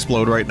ulcer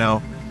explode right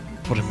now.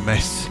 What a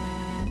mess.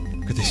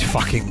 Look at this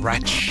fucking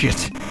rat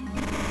shit.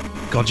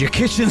 God, your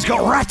kitchen's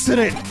got rats in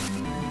it!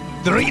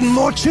 They're eating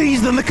more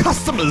cheese than the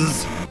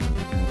customers!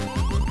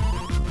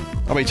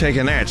 I'll be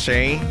taking that,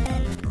 see?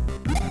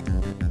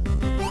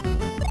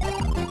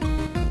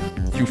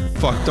 You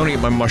fuck, don't eat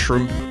my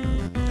mushroom.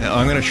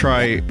 I'm gonna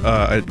try,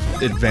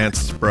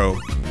 advanced bro.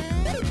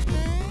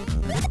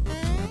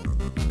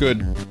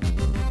 Good.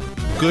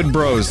 Good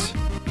bros.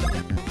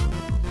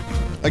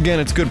 Again,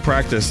 it's good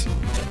practice.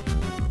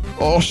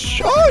 Oh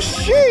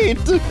shit!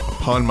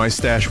 Upon my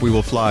stash we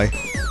will fly.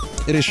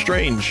 It is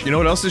strange. You know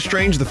what else is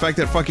strange? The fact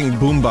that fucking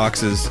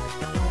boomboxes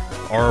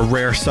are a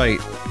rare sight.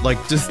 Like,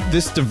 just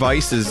this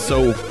device is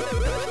so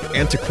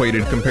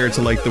antiquated compared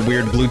to, like, the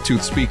weird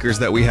Bluetooth speakers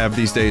that we have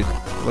these days.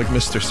 Like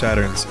Mr.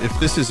 Saturn's. If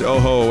this is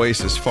Oho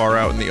Oasis far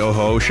out in the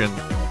Oho Ocean,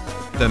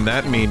 then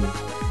that mean...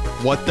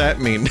 what that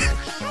mean?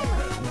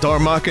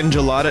 Darmok and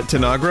Gelada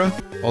Tanagra?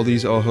 All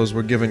these Ohos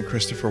were given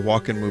Christopher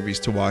Walken movies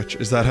to watch.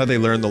 Is that how they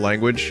learn the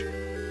language?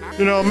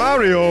 You know,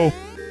 Mario,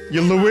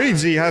 your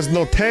Luigi has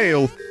no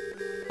tail.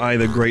 I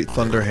the Great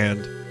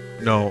Thunderhand.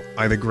 No,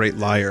 I the Great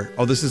Liar.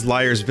 Oh, this is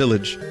Liar's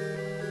Village.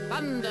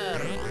 Thunder.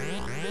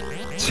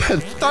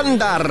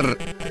 Thunder!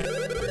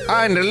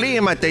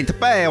 Unlimited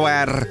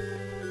power!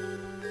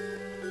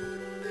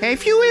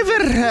 Have you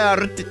ever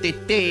heard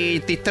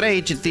the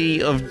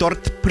tragedy of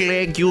Dort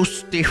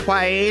Plagueus the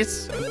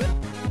Wise?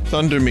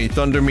 Thunder me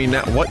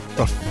now. What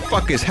the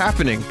fuck is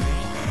happening?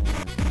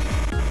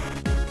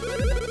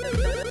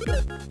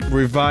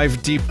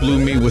 Revive Deep Blue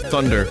me with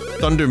thunder.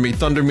 Thunder me.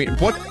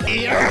 What?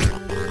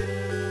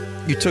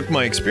 You took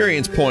my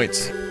experience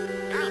points.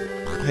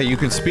 Hey, you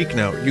can speak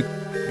now. You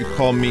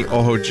call me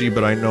Oho-G,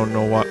 but I don't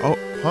know why. Oh,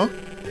 huh?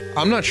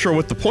 I'm not sure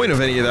what the point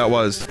of any of that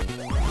was.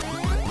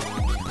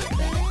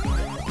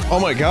 Oh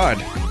my god.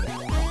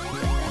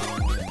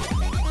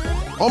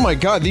 Oh my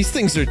god, these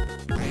things are...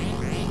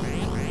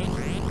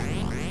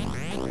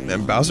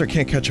 Man, Bowser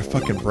can't catch a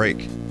fucking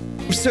break.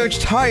 I've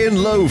searched high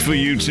and low for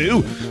you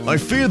two. I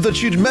feared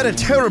that you'd met a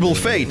terrible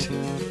fate.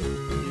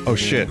 Oh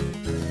shit.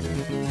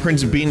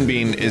 Prince Bean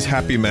Bean is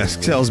Happy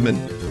Mask Salesman.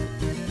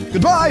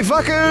 Goodbye,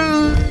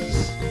 fuckers!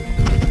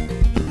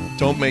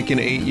 Don't make an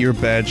 8-year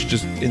badge,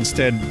 just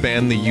instead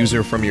ban the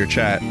user from your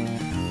chat.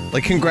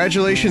 Like,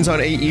 congratulations on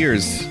 8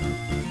 years.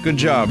 Good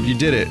job, you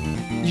did it.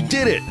 You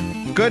did it!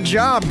 Good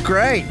job,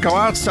 great! Go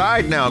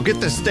outside now,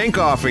 get the stink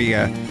off of you!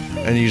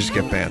 And you just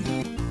get banned.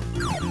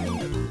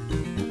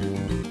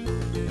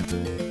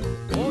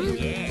 Oh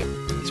yeah.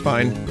 It's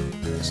fine.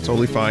 It's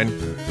totally fine.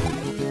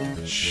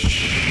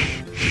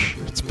 Shh.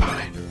 It's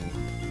fine.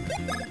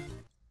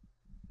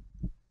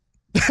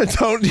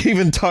 Don't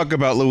even talk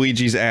about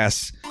Luigi's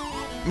ass.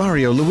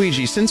 Mario,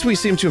 Luigi, since we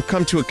seem to have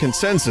come to a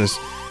consensus,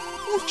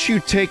 won't you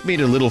take me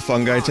to Little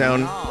Fungi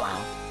Town?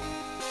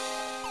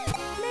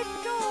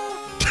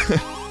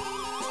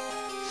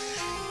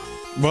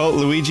 Well,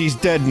 Luigi's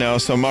dead now,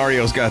 so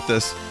Mario's got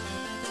this.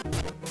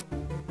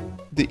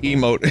 The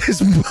emote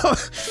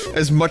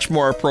is much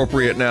more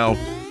appropriate now.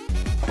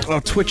 Oh,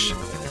 Twitch.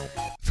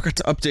 I forgot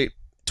to update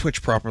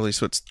Twitch properly,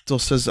 so it still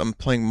says I'm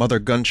playing Mother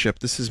Gunship.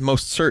 This is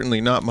most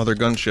certainly not Mother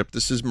Gunship.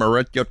 This is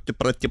Maretio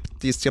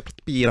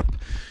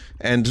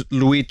and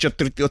Luigi. I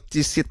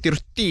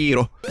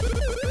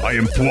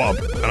am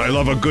Thwomp, and I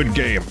love a good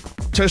game.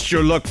 Test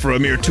your luck for a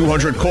mere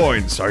 200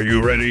 coins. Are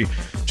you ready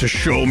to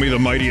show me the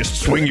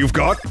mightiest swing you've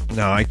got?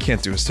 No, I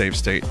can't do a save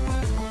state.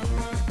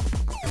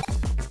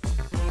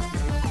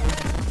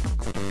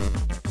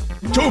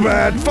 Too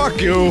bad,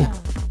 fuck you!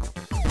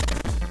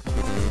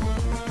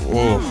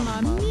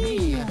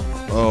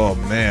 Oh,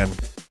 man.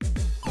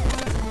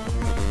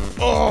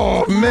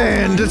 Oh,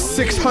 man, that's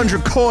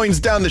 600 coins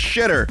down the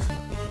shitter!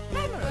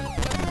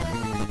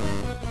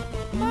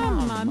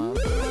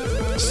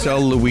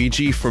 Sell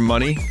Luigi for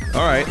money?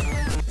 Alright.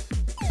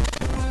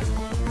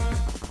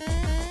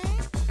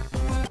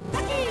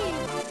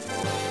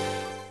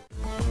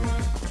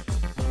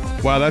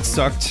 Wow, that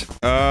sucked.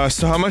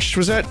 So how much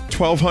was that?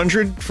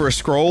 1,200 for a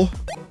scroll?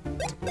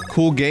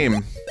 Cool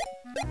game.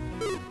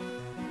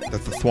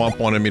 That the Thwomp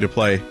wanted me to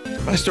play.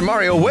 Master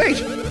Mario,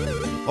 wait!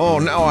 Oh,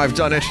 now I've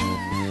done it.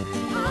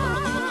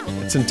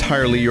 It's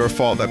entirely your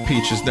fault that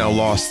Peach is now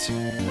lost.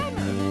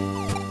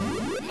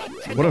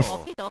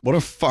 What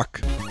a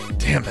fuck.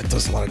 Damn, that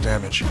does a lot of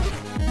damage.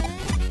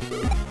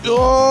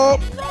 Oh!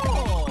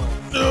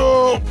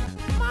 No!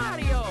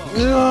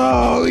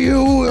 No,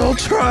 you will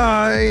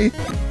try!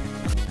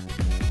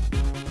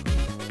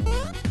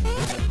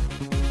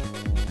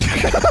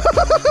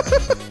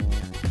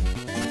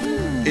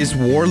 Is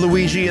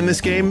Waluigi in this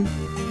game?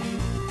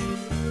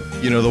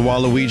 You know, the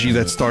Waluigi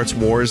that starts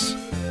wars?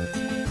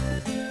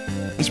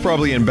 It's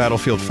probably in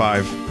Battlefield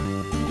 5.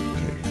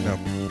 Okay, now,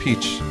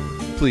 Peach,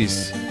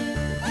 please.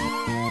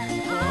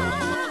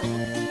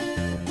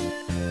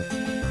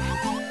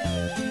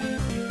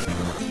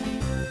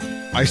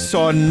 I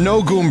saw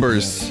no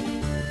Goombers.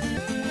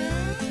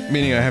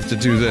 Meaning I have to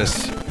do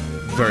this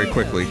very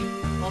quickly.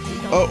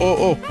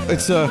 Oh,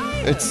 it's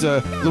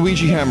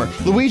Luigi Hammer.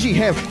 Luigi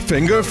Ham-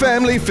 Finger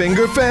family,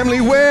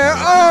 where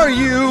are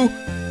you?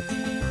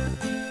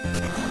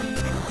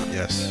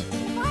 Yes.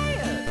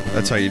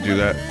 That's how you do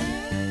that.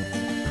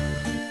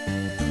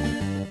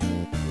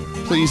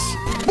 Please.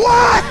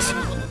 What?!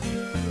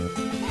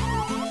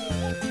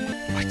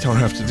 I don't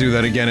have to do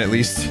that again, at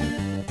least.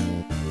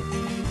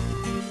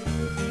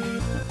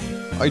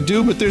 I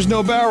do, but there's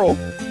no barrel.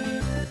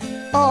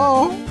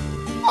 Oh.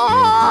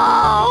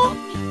 Oh.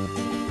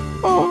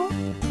 Oh.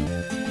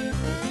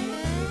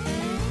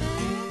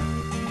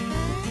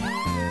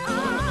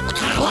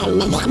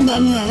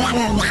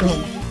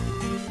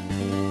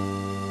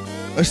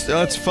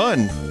 That's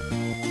fun.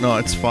 No,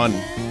 it's fun.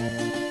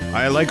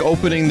 I like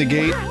opening the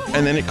gate,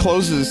 and then it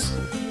closes.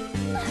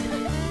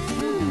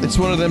 It's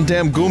one of them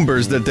damn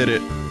Goombers that did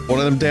it. One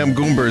of them damn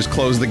Goombers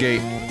closed the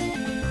gate.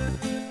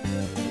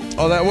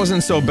 Oh, that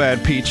wasn't so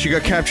bad, Peach. You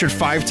got captured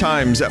 5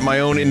 times at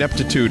my own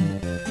ineptitude.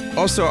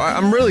 Also,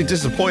 I'm really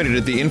disappointed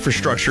at the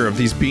infrastructure of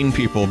these bean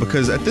people,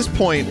 because at this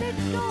point,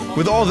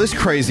 with all this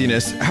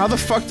craziness, how the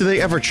fuck do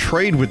they ever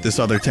trade with this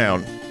other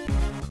town?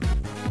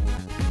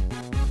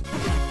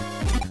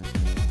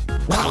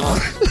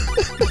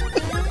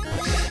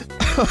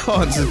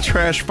 Oh, it's a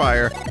trash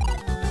fire.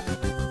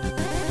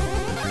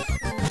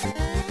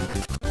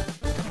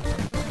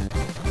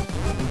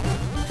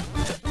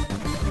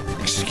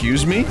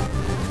 Excuse me?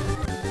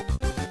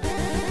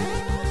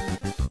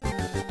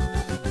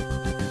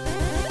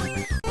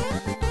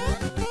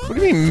 What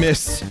do you mean,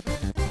 miss?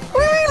 What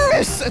do you mean,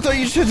 miss? I thought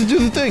you just had to do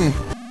the thing.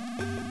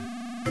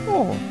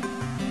 Oh.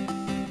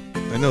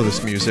 I know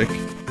this music.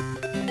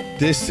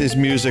 This is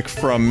music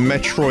from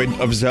Metroid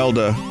of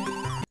Zelda.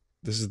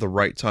 This is the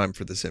right time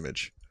for this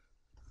image.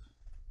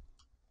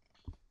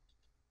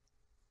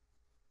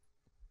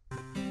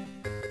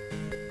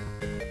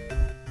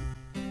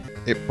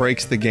 It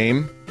breaks the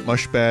game.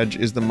 Mush Badge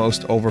is the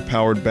most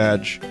overpowered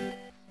badge.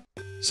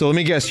 So let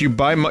me guess, you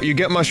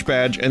get Mush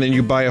Badge, and then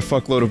you buy a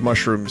fuckload of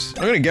mushrooms.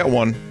 I'm gonna get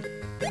one.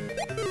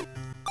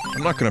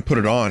 I'm not gonna put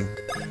it on.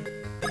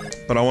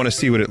 But I want to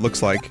see what it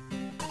looks like.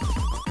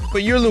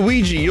 But you're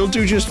Luigi, you'll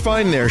do just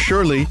fine there,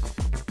 surely.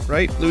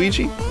 Right,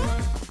 Luigi?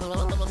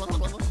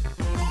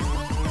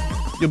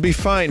 You'll be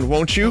fine,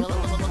 won't you?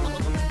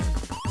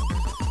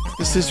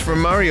 This is for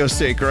Mario's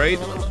sake, right?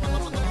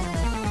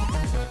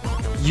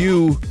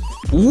 You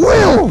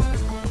will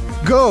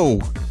go.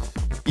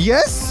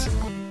 Yes?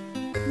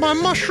 My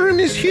mushroom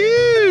is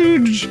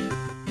huge!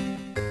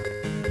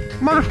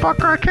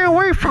 Motherfucker, I can't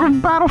wait for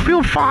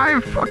Battlefield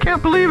 5. I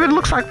can't believe it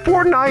looks like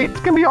Fortnite.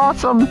 It's gonna be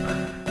awesome.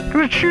 I'm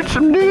gonna shoot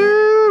some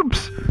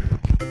noobs.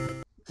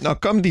 Now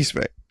come this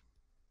way.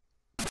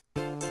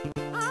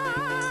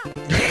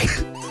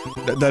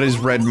 That is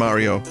red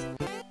Mario.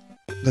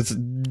 That's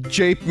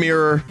Jape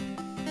Mirror.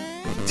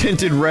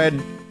 Tinted red.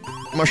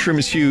 Mushroom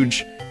is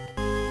huge.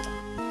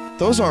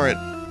 Those aren't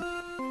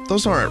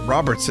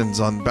Robertsons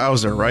on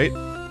Bowser, right?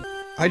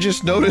 I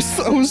just noticed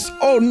those.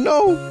 Oh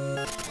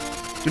no!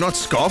 Do not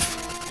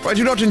scoff. I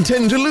do not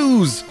intend to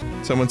lose!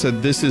 Someone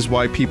said this is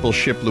why people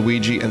ship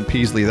Luigi and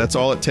Peasley. That's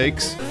all it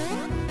takes.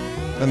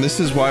 And this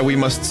is why we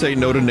must say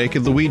no to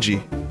naked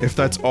Luigi. If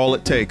that's all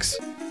it takes.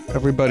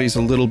 Everybody's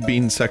a little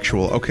bean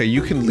sexual. Okay,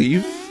 you can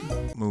leave.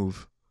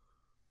 Move.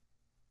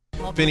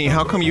 Vinny,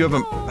 how come you have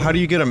a- how do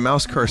you get a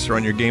mouse cursor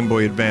on your Game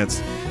Boy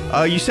Advance?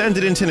 You send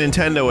it into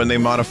Nintendo and they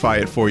modify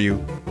it for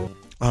you.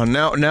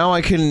 Now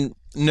I can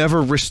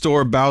never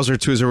restore Bowser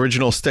to his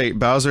original state.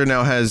 Bowser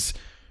now has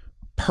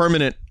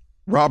permanent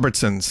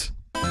Robertsons.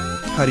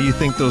 How do you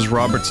think those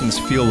Robertsons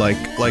feel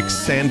like? Like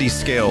sandy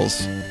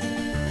scales.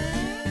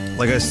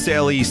 Like a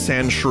scaly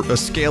sand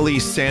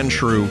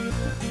shrew.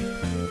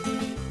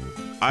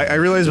 I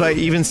realize by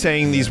even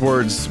saying these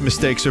words,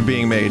 mistakes are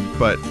being made,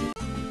 but...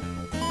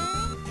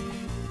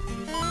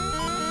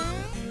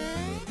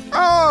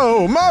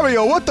 Oh,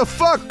 Mario, what the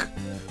fuck?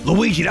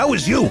 Luigi, that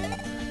was you!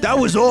 That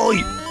was all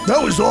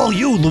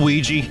you,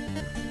 Luigi!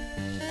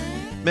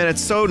 Man,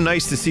 it's so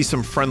nice to see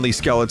some friendly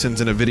skeletons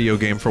in a video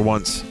game for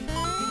once.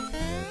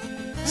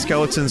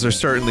 Skeletons are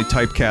certainly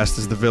typecast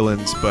as the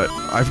villains, but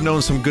I've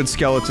known some good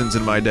skeletons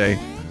in my day.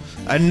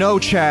 And no,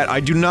 chat, I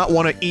do not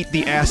want to eat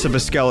the ass of a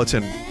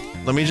skeleton.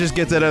 Let me just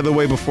get that out of the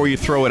way before you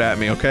throw it at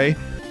me, okay?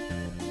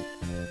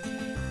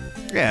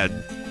 Yeah,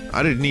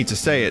 I didn't need to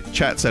say it.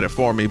 Chat said it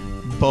for me.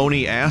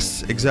 Bony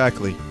ass?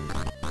 Exactly.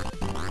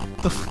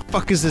 The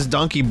fuck is this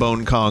Donkey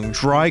Bone Kong?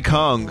 Dry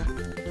Kong.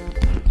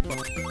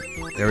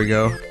 There we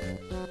go.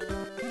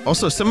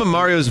 Also, some of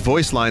Mario's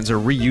voice lines are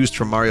reused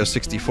from Mario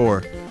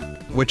 64,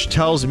 which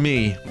tells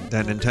me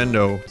that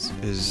Nintendo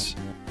is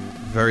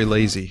very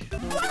lazy.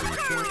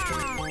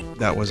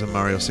 That was a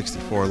Mario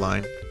 64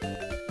 line.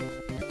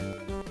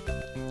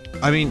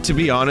 I mean, to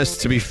be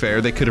honest, to be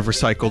fair, they could have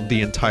recycled the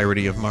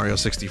entirety of Mario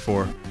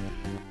 64,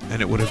 and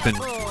it would have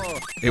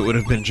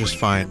been just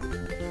fine.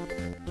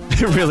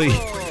 Really,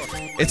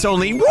 it's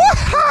only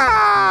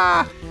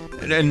wah-ha!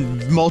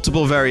 And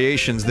multiple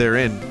variations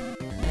therein.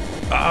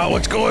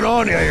 What's going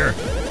on here?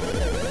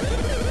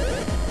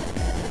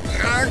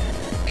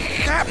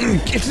 Captain,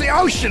 it's the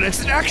ocean! It's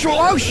the actual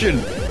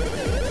ocean!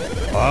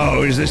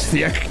 Oh, is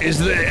the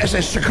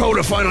SS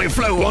Dakota finally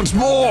float once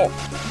more?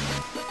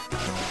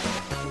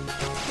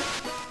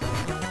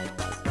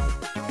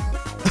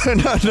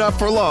 Not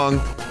for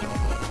long.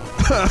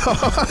 I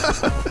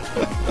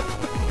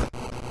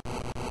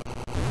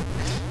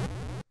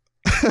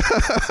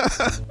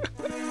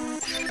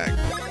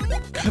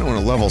kinda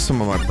wanna level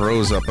some of my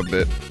bros up a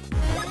bit.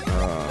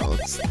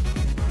 Let's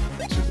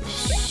do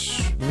this.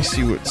 Let me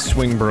see what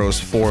Swing Bros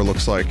 4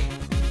 looks like.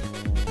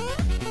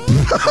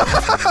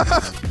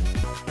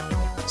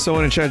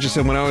 Someone in chat just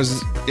said, when I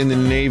was in the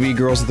Navy,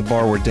 girls at the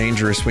bar were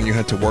dangerous when you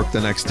had to work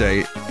the next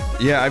day.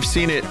 Yeah, I've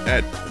seen it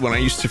at when I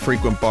used to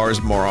frequent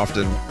bars more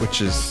often,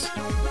 which is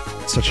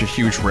such a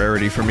huge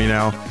rarity for me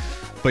now.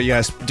 But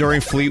yes,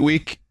 during Fleet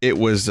Week, it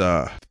was,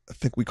 I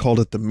think we called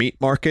it the meat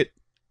market.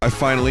 I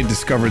finally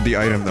discovered the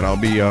item that I'll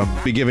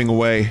be giving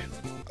away.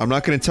 I'm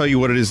not going to tell you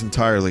what it is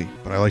entirely,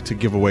 but I like to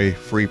give away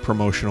free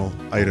promotional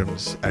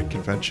items at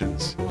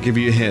conventions. I'll give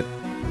you a hint.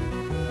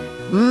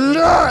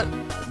 Not!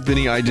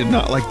 Vinny, I did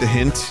not like the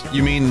hint.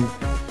 You mean...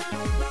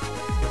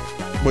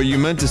 What you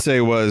meant to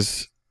say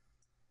was...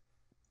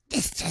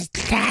 This does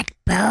not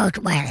bode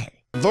well.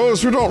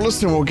 Those who don't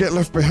listen will get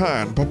left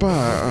behind.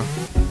 Bye-bye.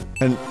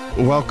 And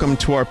welcome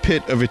to our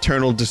pit of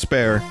eternal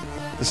despair.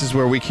 This is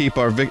where we keep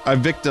our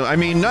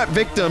not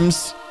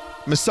victims,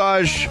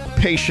 massage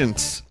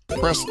patients.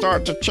 Press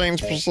start to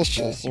change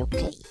positions,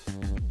 okay?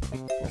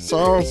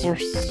 So,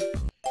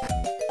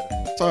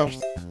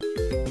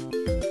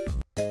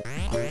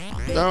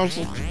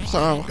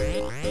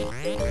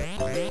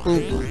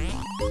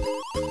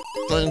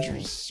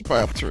 dangerous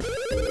battery.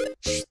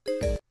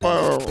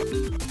 Oh,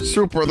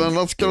 super, then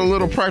let's get a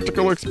little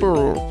practical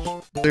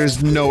experience.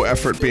 There's no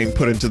effort being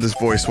put into this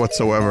voice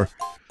whatsoever.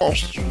 Oh,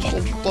 you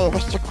gave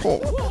us the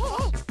call.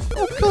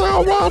 Okay,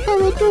 alright, how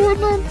we doing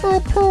then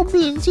for Pro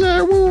Beans?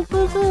 Yeah, we'll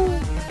go.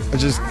 I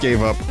just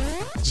gave up.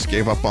 Just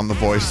gave up on the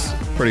voice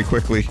pretty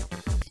quickly.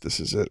 If this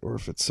is it, or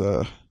if it's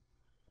a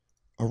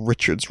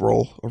Richards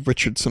roll, a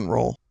Richardson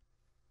roll.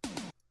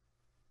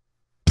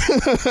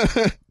 This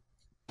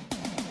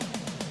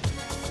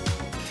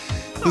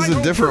is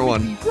a different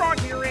one.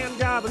 Here, and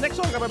the next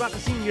song I'm about to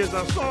sing is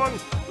a song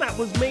that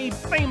was made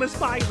famous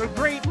by the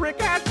great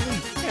Rick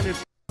Astley, and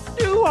it's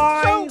Do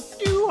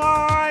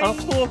I? A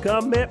full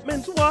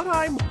commitment's what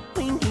I'm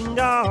thinking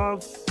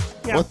of.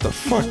 Yeah, What the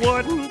fuck? You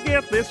wouldn't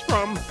get this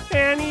from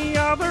any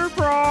other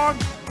frog.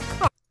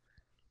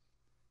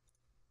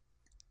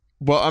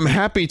 Well, I'm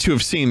happy to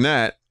have seen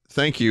that.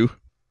 Thank you.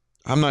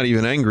 I'm not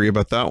even angry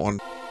about that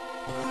one.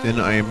 Then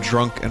I am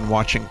drunk and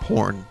watching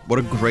porn. What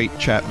a great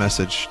chat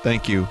message.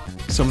 Thank you.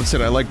 Someone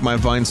said I like my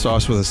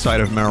Vinesauce with a side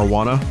of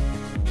marijuana.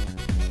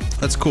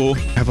 That's cool. I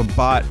have a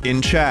bot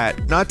in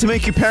chat. Not to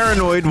make you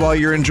paranoid while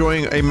you're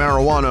enjoying a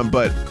marijuana,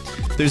 but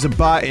there's a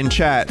bot in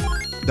chat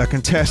that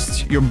can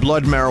test your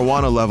blood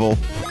marijuana level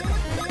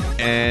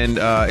and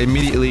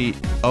immediately...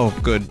 Oh,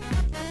 good.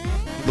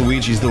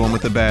 Luigi's the one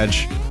with the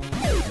badge.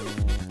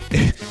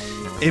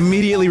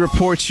 Immediately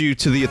reports you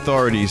to the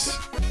authorities.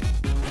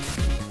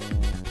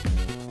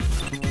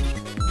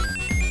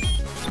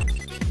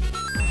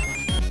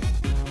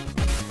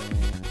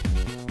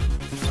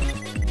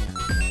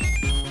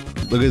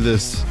 Look at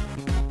this.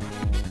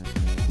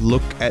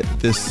 Look at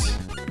this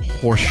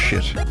horse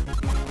shit.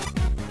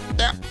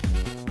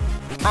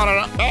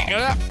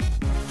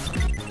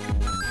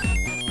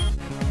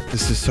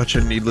 This is such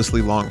a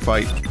needlessly long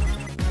fight.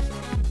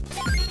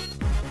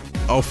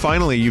 Oh,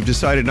 finally, you've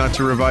decided not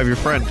to revive your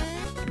friend.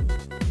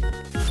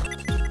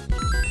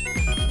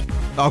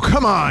 Oh,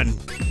 come on!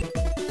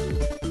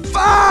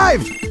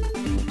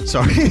 5!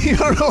 Sorry, I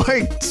don't know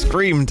why I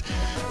screamed.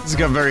 I just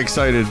got very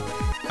excited.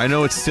 I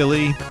know it's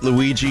silly,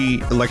 Luigi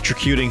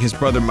electrocuting his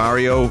brother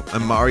Mario,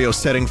 and Mario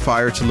setting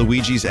fire to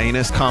Luigi's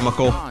anus,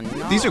 comical.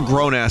 These are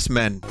grown-ass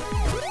men.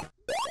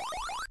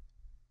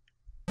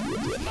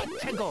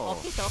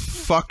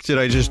 Fuck did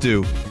I just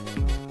do?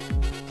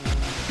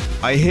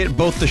 I hit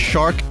both the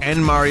shark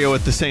and Mario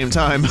at the same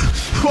time.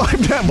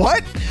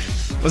 What?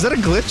 Was that a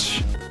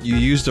glitch? You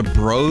used a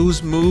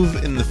bros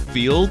move in the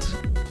field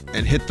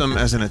and hit them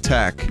as an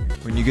attack.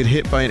 When you get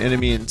hit by an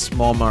enemy in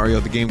Small Mario,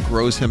 the game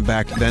grows him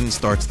back, then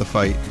starts the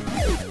fight.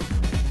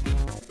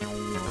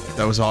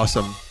 That was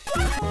awesome.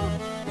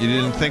 You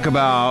didn't think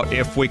about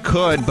if we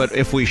could, but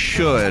if we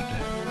should.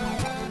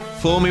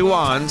 Fool me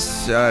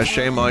once,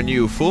 shame on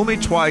you. Fool me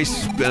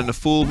twice, and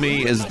fool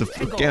me is the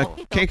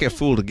can't get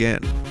fooled again.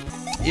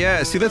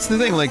 Yeah, see that's the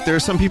thing, like there are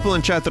some people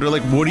in chat that are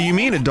like, what do you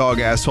mean a dog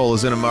asshole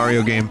is in a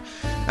Mario game?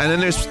 And then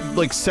there's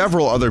like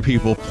several other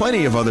people,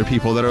 plenty of other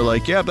people that are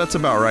like, yeah, that's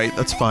about right,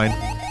 that's fine.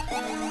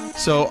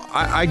 So,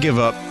 I give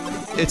up.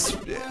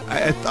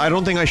 I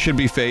don't think I should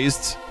be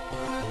phased.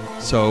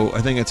 So,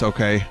 I think it's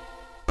okay.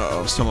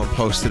 Uh-oh, someone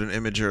posted an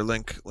image or a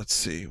link. Let's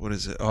see, what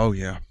is it? Oh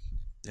yeah.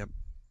 Yep,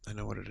 I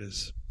know what it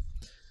is.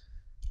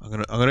 I'm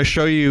gonna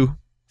show you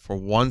for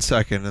 1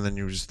 second and then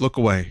you just look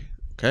away.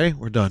 Okay?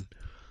 We're done.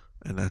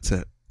 And that's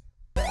it.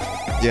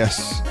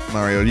 Yes,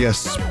 Mario,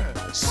 yes.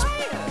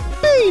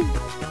 Speed!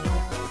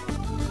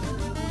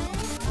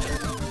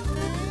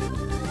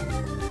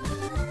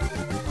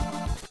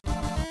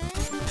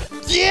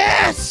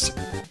 Yes!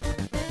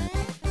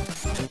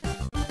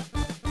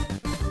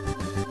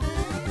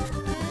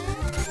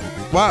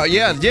 Wow,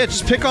 yeah,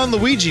 just pick on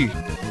Luigi.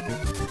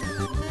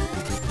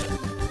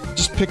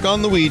 Just pick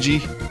on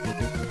Luigi.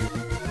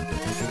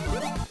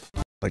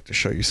 I'd like to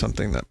show you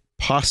something that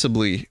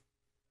possibly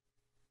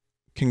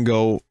can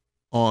go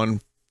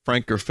on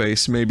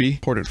Frankerface, maybe.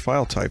 Ported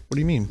file type, what do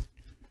you mean?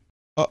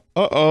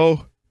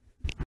 Uh-oh.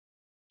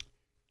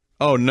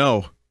 Oh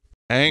no.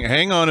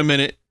 Hang on a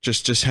minute.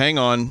 Just hang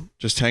on.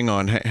 Just hang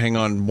on. Hang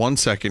on 1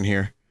 second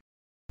here.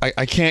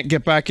 I can't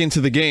get back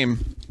into the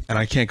game, and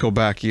I can't go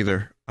back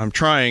either. I'm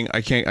trying,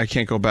 I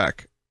can't go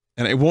back.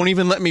 And it won't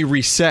even let me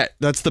reset.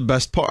 That's the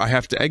best part. I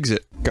have to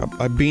exit.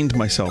 I beamed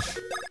myself.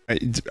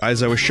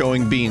 As I was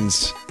showing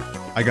beans,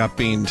 I got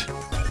beamed.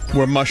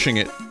 We're mushing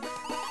it.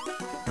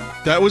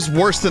 That was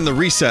worse than the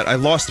reset. I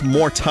lost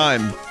more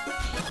time.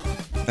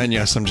 And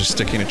yes, I'm just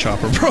sticking a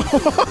chopper, bro.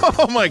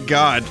 Oh my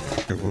god.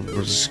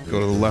 We'll just go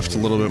to the left a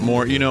little bit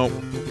more. You know,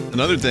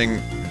 another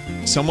thing,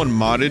 someone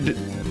modded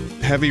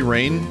Heavy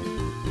Rain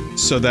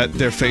so that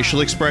their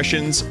facial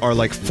expressions are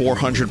like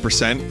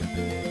 400%.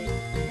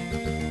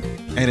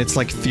 And it's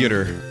like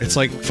theater. It's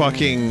like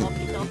fucking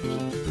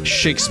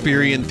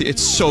Shakespearean.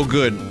 It's so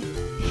good.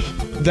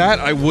 That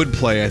I would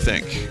play, I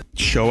think.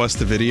 Show us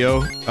the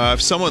video.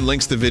 If someone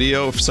links the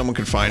video, if someone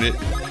could find it.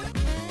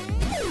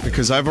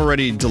 Because I've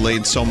already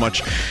delayed so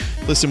much.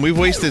 Listen, we've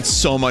wasted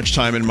so much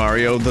time in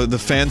Mario. The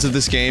fans of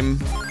this game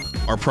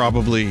are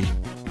probably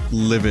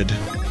livid.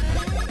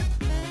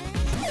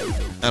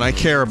 And I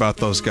care about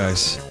those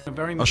guys.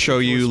 I'll show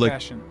you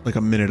like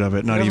a minute of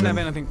it, not even. He doesn't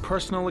have anything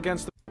personal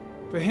against them.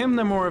 For him,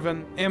 they're more of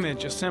an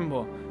image, a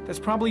symbol. That's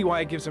probably why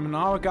he gives them an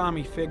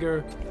origami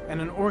figure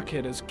and an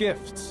orchid as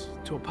gifts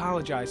to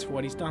apologize for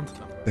what he's done to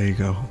them. There you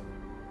go.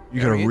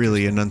 You gotta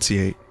really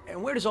enunciate.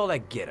 And where does all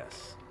that get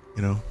us?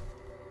 You know?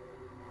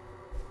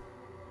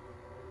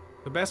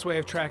 The best way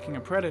of tracking a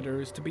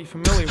predator is to be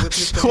familiar with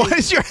his behavior. Why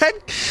does your head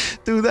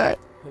do that?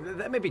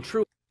 That may be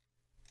true.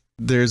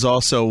 There's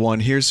also one.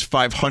 Here's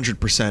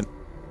 500%.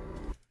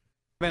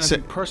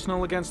 Anything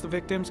personal against the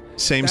victims?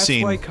 Same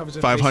scene.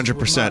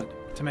 500%.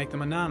 To make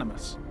them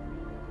anonymous.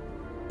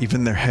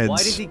 Even their heads. Why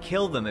did he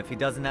kill them if he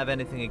doesn't have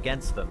anything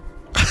against them?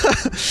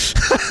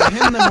 For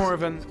him, they're more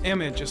of an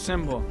image, a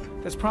symbol.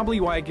 That's probably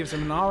why he gives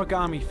them an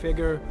origami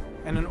figure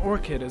and an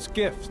orchid as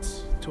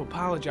gifts to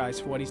apologize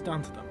for what he's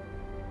done to them.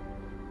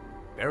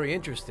 Very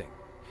interesting.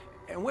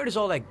 And where does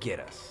all that get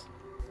us?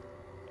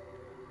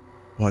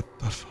 What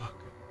the fuck?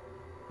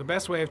 The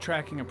best way of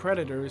tracking a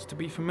predator is to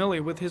be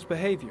familiar with his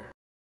behavior.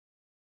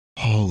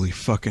 Holy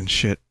fucking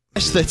shit.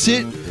 Yes, that's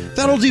it.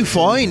 That'll do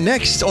fine.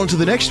 Next, on to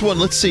the next one.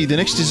 Let's see. The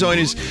next design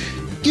is...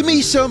 Give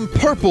me some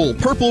purple.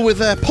 Purple with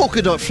a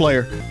polka dot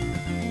flare.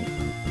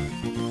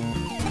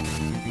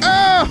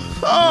 Ah!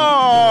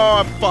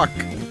 Oh, fuck.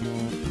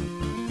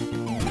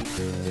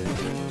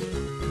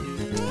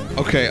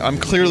 Okay, I'm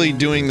clearly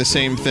doing the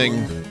same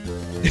thing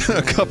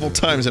a couple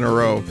times in a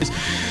row.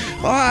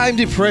 Oh, I'm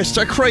depressed.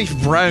 I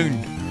crave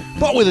brown,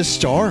 but with a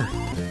star.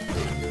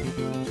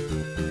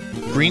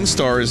 Green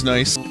star is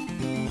nice.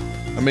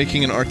 I'm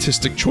making an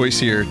artistic choice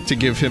here to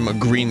give him a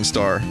green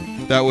star.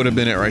 That would have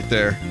been it right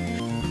there.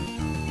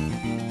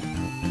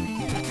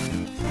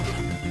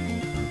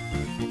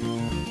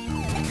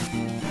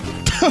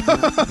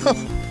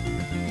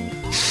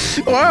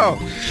 Wow!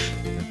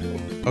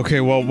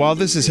 Okay, well, while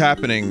this is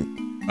happening,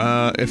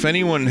 if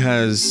anyone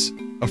has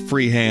a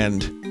free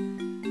hand,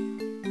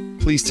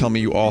 please tell me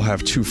you all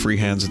have 2 free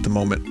hands at the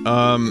moment.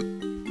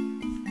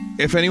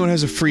 If anyone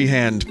has a free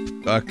hand,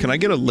 can I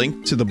get a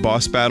link to the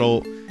boss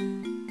battle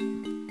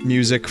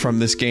music from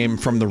this game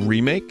from the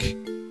remake?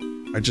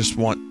 I just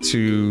want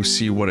to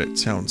see what it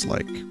sounds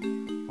like.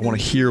 I want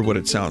to hear what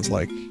it sounds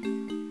like.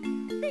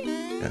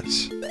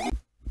 Yes.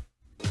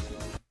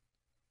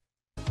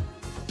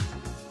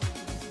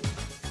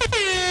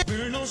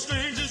 We're no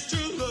strangers to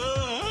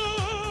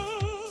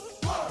love.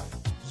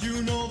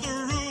 You know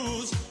the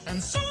rules,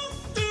 and so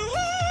do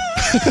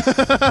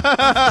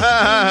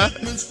I.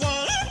 Commitment's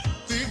what I'm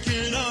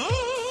thinking of.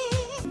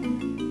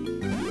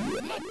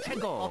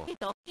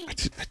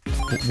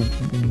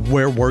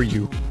 Where were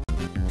you?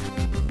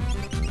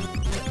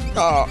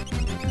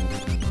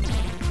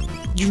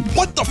 You-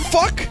 what the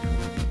fuck?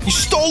 You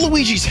stole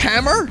Luigi's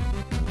hammer?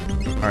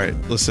 Alright,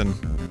 listen.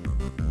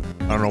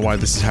 I don't know why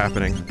this is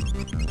happening.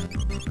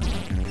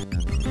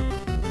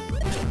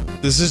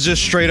 This is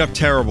just straight up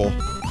terrible.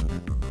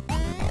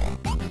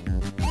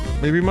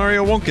 Maybe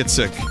Mario won't get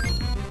sick.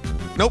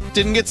 Nope,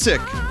 didn't get sick.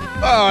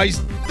 Oh,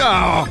 he's-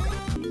 oh!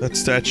 That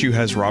statue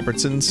has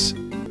Robertsons,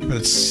 but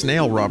it's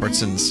Snail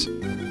Robertsons.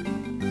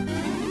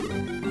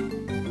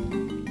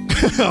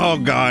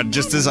 Oh god,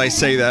 just as I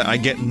say that, I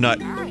get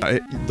nut.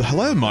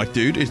 Hello, my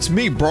dude, it's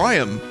me,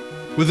 Brian.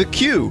 With a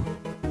Q.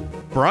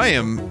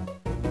 Brian?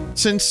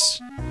 Since...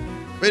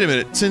 Wait a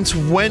minute, since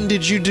when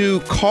did you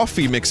do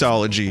coffee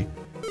mixology?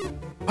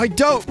 I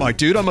don't, my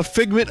dude, I'm a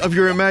figment of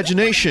your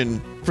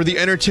imagination for the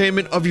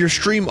entertainment of your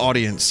stream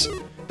audience.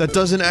 That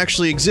doesn't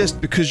actually exist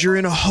because you're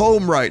in a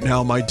home right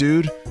now, my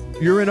dude.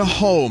 You're in a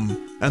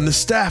home, and the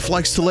staff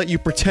likes to let you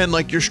pretend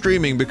like you're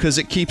streaming because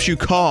it keeps you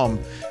calm,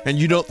 and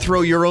you don't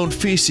throw your own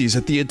feces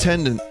at the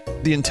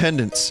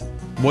attendants.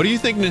 What do you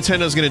think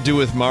Nintendo's gonna do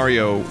with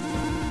Mario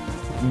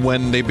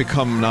when they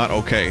become not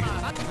okay?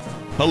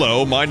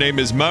 Hello, my name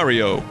is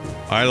Mario.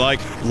 I like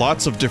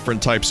lots of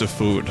different types of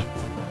food.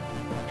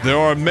 There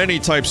are many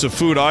types of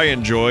food I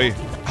enjoy.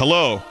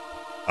 Hello,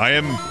 I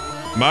am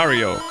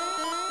Mario.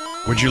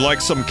 Would you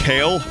like some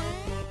kale?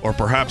 Or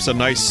perhaps a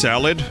nice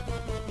salad?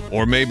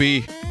 Or maybe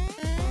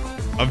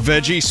a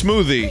veggie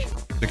smoothie?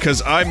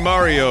 Because I'm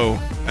Mario,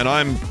 and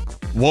I'm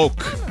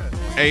woke.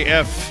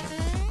 AF.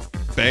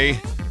 Bae.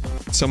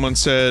 Someone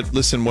said,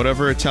 listen,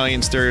 whatever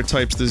Italian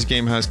stereotypes this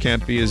game has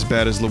can't be as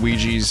bad as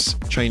Luigi's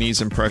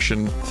Chinese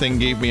impression. Thing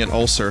gave me an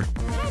ulcer.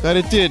 That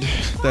it did.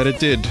 That it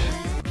did.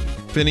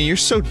 Vinny, you're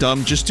so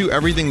dumb. Just do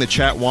everything the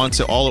chat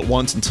wants all at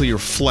once until your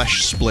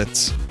flesh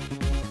splits.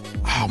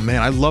 Oh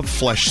man, I love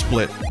flesh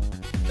split.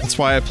 That's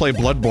why I play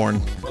Bloodborne.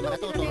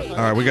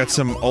 Alright, we got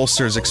some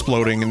ulcers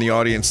exploding in the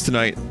audience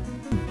tonight.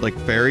 Like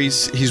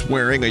berries. He's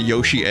wearing a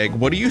Yoshi egg.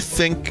 What do you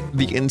think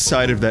the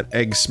inside of that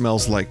egg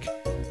smells like,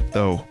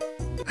 though?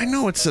 I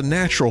know it's a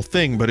natural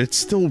thing, but it's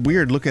still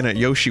weird looking at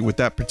Yoshi with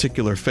that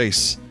particular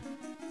face.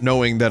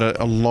 Knowing that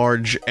a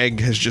large egg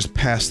has just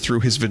passed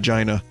through his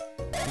vagina.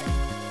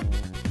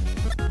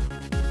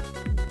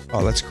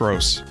 Oh, that's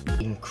gross.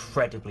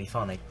 Incredibly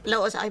funny.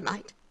 Blow as I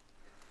might,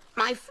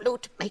 my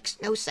flute makes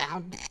no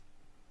sound.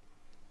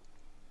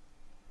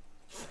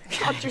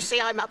 Can't you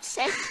see I'm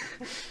upset?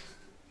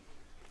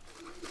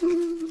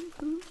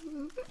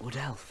 Wood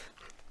elf.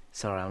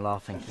 Sorry, I'm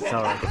laughing.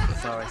 Sorry.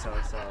 Sorry.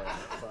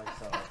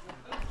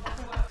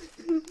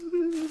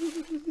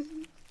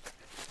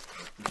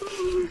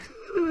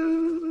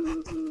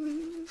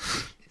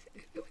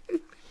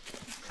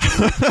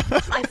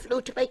 My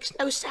flute makes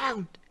no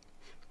sound,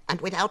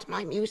 and without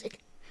my music,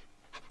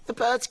 the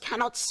birds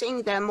cannot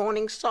sing their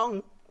morning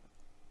song.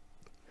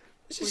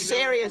 This is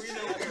serious.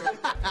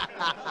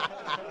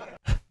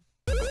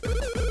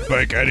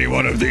 Make any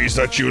one of these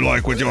that you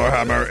like with your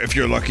hammer. If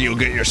you're lucky, you'll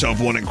get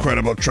yourself one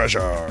incredible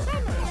treasure.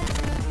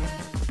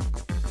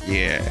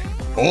 Yeah.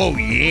 Oh,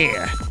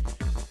 yeah.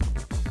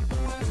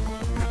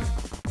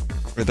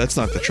 Wait, that's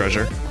not the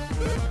treasure.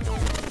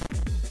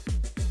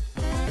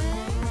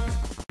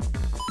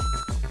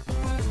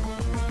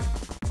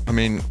 I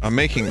mean, I'm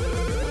making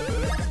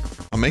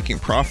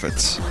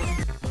profits.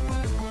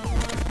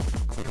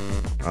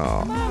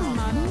 Oh.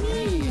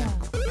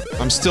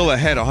 I'm still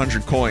ahead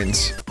 100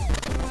 coins.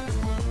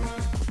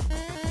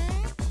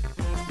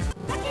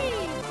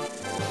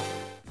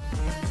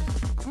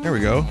 There we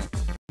go.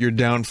 You're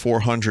down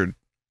 400.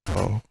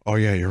 Oh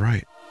yeah, you're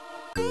right.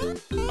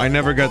 I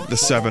never got the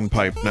 7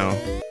 pipe, no.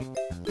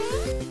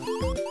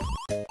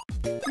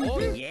 Oh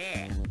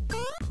yeah.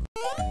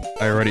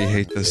 I already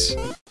hate this.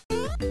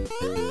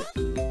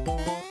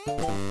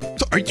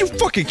 Are you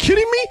fucking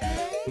kidding me?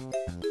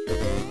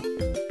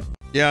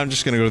 Yeah, I'm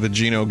just gonna go to the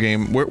Geno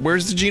game.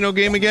 Where's the Geno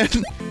game again?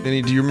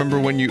 Vinny, do you remember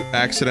when you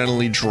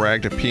accidentally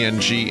dragged a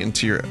PNG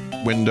into your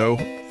window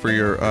for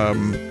your,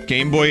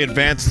 Game Boy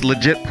Advance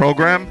legit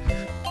program?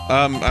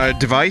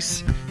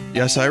 Device?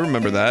 Yes, I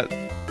remember that.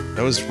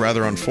 That was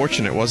rather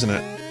unfortunate, wasn't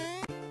it?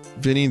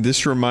 Vinny,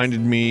 this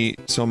reminded me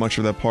so much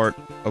of that part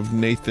of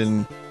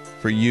Nathan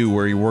For You,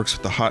 where he works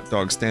with the hot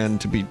dog stand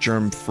to be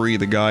germ-free.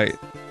 The guy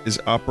is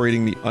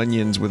operating the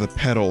onions with a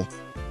pedal,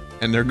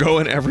 and they're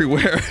going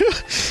everywhere.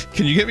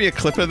 Can you get me a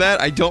clip of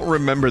that? I don't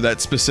remember that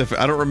specific-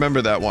 I don't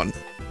remember that one.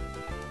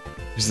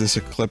 Is this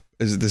a clip?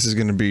 This is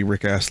gonna be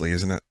Rick Astley,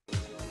 isn't it?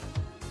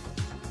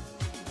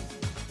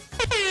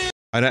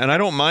 And I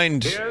don't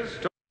mind-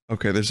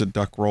 Okay, there's a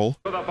duck roll.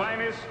 For the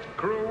finest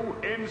crew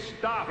in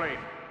Starfleet.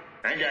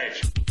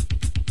 Engage.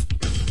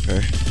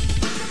 Okay.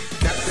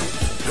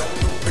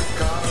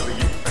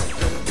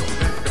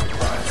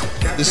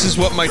 This is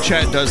what my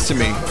chat does to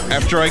me,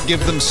 after I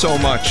give them so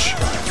much.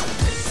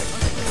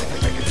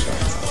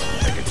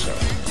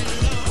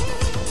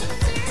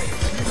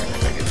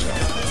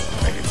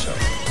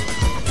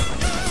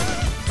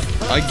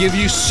 I give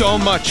you so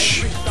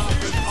much.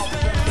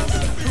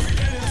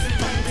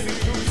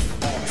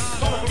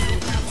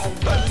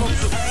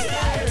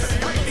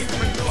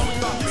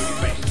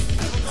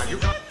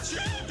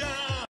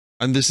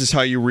 And this is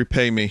how you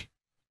repay me.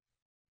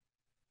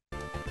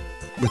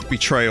 With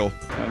betrayal.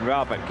 And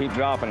drop it. Keep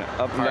dropping it.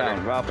 Up and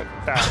down. Drop it.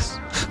 Fast.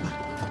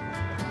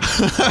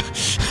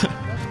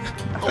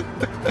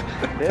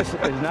 This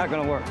is not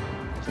gonna work.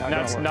 It's not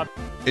gonna work.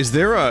 Is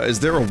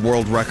there a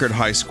world record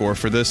high score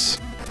for this?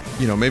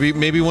 You know,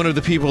 maybe one of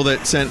the people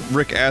that sent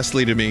Rick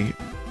Astley to me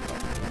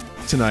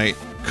tonight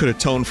could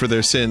atone for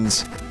their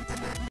sins.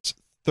 It's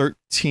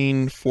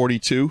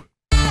 1342.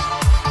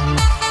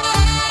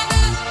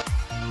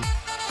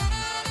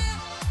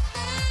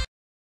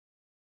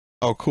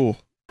 Oh, cool.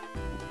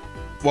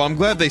 Well, I'm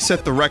glad they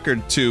set the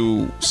record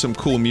to some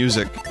cool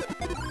music.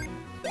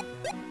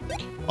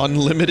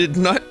 Unlimited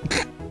Nut?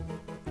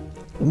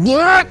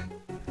 What?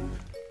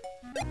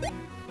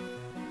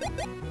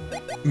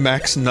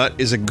 Max Nut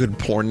is a good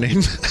porn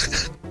name.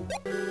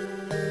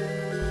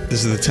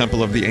 This is the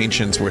Temple of the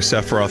Ancients, where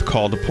Sephiroth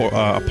called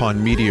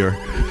upon Meteor.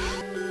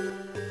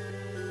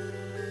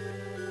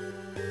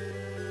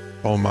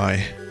 Oh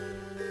my.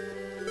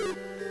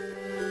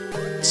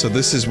 So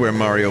this is where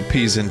Mario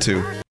pees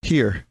into.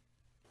 Here.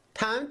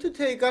 Time to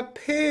take a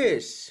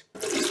piss.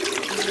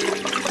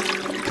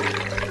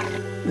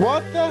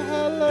 What the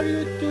hell are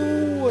you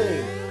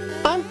doing?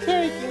 I'm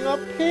taking a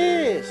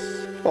piss.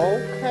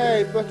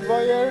 Okay, but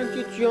why aren't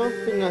you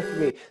jumping at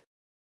me?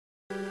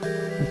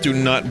 Do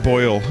not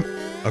boil.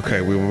 Okay,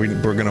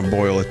 we're gonna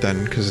boil it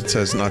then, because it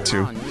says not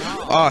to.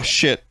 Ah,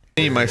 shit.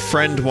 Hey, my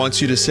friend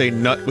wants you to say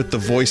nut with the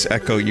voice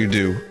echo you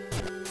do.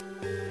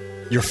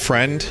 Your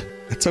friend?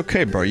 That's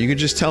okay, bro. You can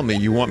just tell me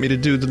you want me to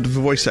do the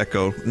voice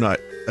echo nut.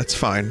 That's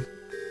fine.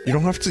 You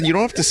don't have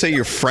to say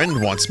your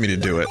friend wants me to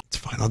do it. It's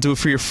fine. I'll do it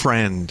for your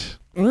friend.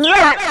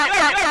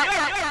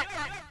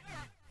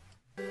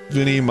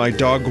 Vinny, my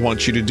dog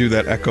wants you to do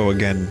that echo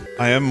again.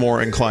 I am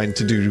more inclined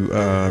to do,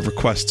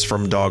 requests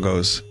from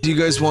doggos. Do you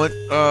guys want,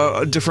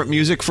 different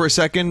music for a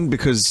second?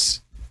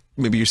 Because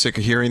maybe you're sick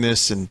of hearing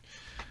this and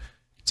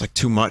it's like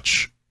too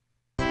much.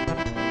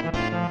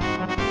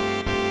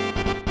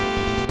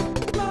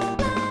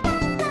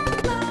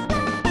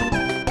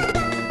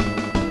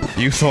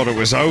 You thought it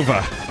was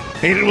over.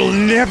 It will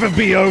never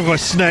be over,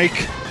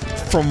 Snake!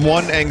 From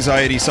one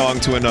anxiety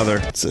song to another.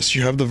 What's this?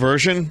 You have the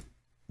version?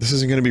 This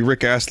isn't gonna be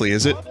Rick Astley,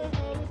 is it?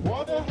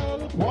 What the hell?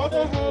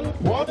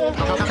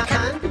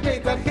 Time to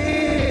take a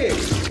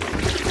piss.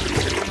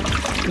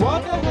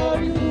 What the hell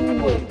are you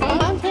doing?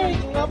 I'm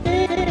taking a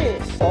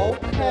piss.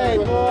 Okay,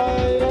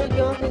 why are you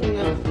jumping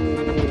at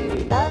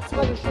me? That's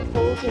what you're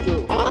supposed to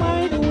do.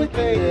 I do it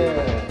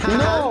better.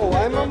 No,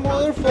 I'm a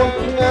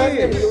motherfucking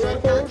idiot. You're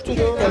supposed to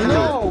do it.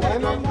 No,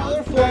 I'm a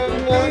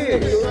motherfucking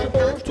idiot. You're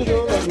supposed to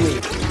do it at me.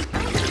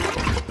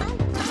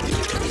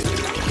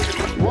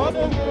 What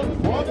the hell?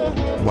 What the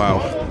hell? Wow.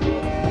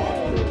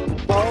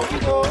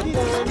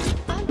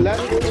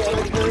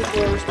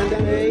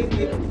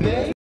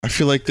 I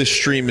feel like this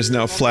stream is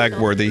now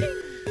flag-worthy,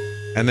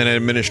 and then an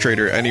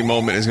administrator any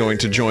moment is going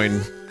to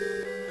join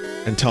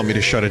and tell me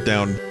to shut it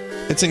down.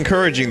 It's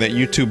encouraging that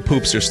YouTube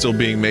poops are still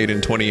being made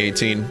in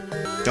 2018.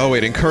 Oh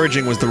wait,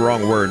 encouraging was the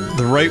wrong word.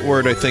 The right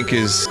word, I think,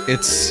 is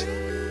it's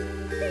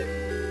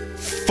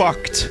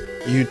fucked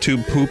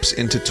YouTube poops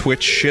into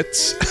Twitch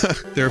shits.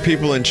 There are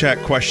people in chat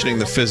questioning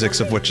the physics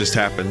of what just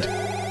happened.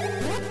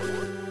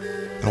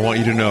 I want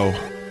you to know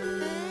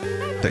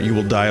that you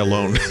will die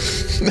alone.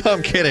 No,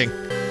 I'm kidding.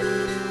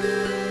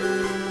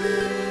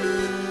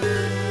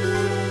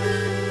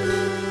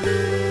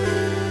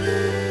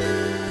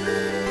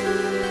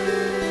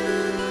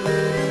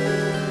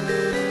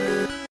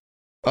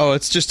 Oh,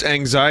 it's just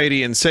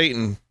Anxiety and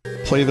Satan.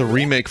 Play the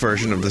remake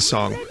version of the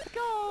song.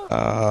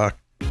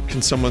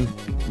 Can someone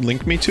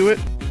link me to it?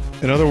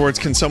 In other words,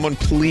 can someone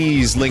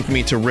please link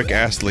me to Rick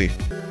Astley?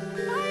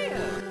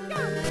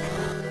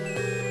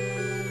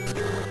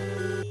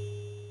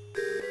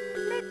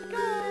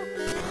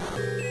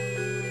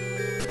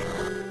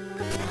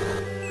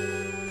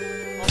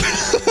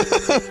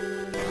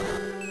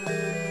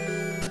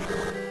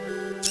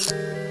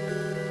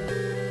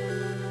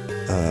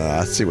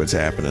 I see what's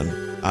happening.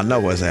 I know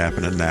what's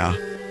happening now.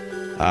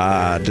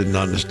 I didn't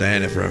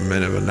understand it for a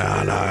minute, but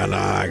now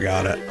I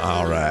got it.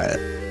 Alright.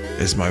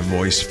 Is my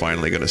voice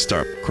finally gonna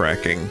start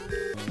cracking?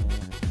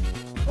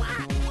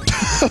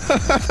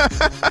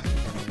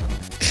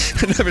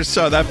 I never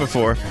saw that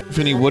before.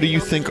 Vinny, what do you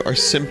think are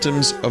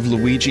symptoms of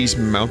Luigi's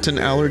mountain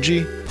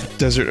allergy?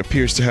 Desert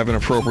appears to have an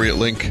appropriate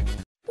link.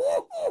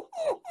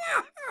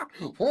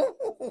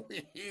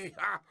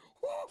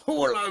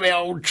 Hello, my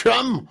old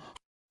chum.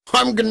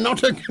 I'm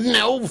not a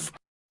elf.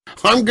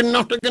 I'm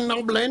not a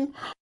goblin.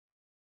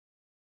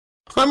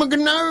 I'm a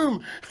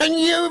gnome, and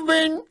you've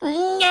been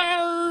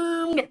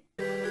gnomed.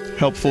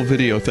 Helpful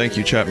video, thank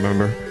you, chat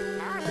member.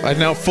 I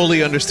now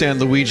fully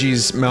understand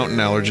Luigi's mountain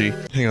allergy.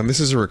 Hang on,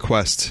 this is a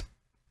request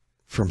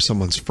from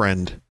someone's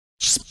friend.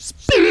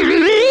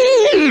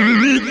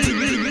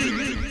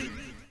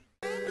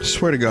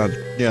 Swear to God.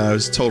 Yeah, it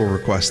was a total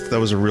request. That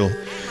was a real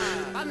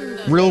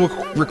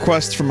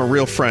request from a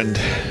real friend.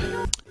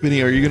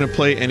 Vinny, are you gonna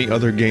play any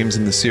other games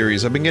in the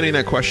series? I've been getting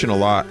that question a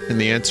lot, and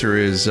the answer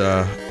is,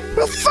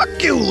 well, fuck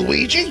you,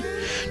 Luigi!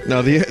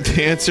 No, the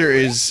answer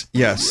is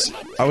yes.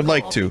 I would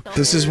like to.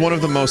 This is one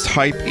of the most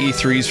hype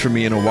E3s for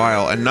me in a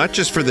while, and not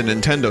just for the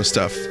Nintendo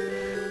stuff,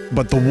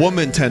 but the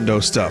woman-tendo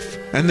stuff.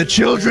 And the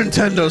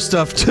children-tendo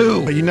stuff,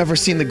 too! You never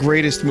seen the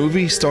greatest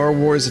movie, Star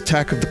Wars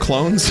Attack of the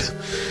Clones?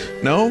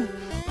 No?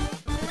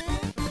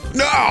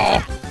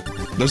 No!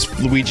 That's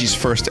Luigi's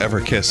first ever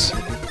kiss.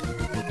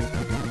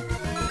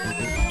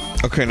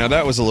 Okay, now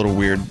that was a little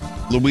weird.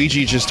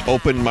 Luigi just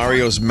opened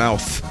Mario's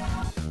mouth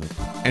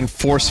and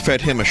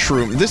force-fed him a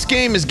shroom. This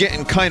game is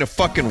getting kind of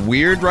fucking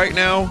weird right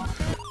now.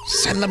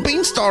 Send the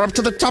beanstar up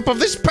to the top of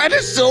this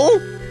pedestal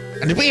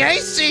and be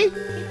hasty.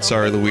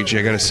 Sorry, Luigi,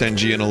 I gotta send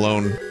you in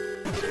alone.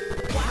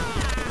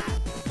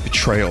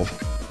 Betrayal.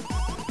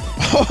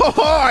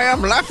 Oh, I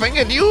am laughing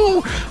at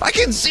you. I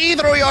can see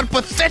through your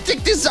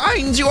pathetic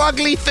designs, you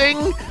ugly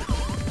thing.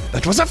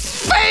 That was a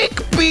fake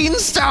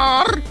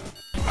beanstar.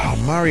 Oh,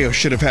 Mario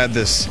should have had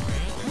this.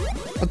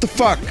 What the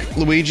fuck,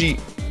 Luigi?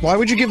 Why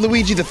would you give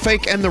Luigi the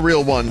fake and the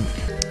real one?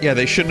 Yeah,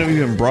 they shouldn't have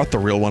even brought the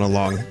real one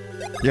along.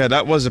 Yeah,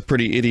 that was a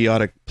pretty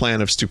idiotic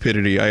plan of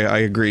stupidity, I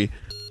agree.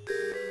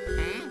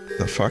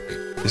 The fuck?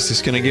 Is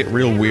this gonna get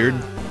real weird?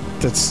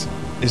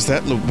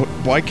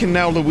 Why can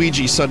now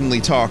Luigi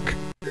suddenly talk?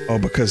 Oh,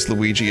 because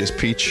Luigi is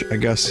Peach, I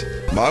guess.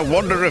 I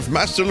wonder if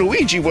Master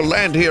Luigi will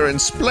land here in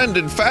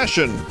splendid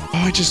fashion. Oh,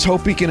 I just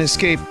hope he can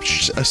escape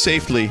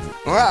safely.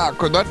 Ah,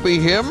 could that be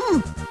him?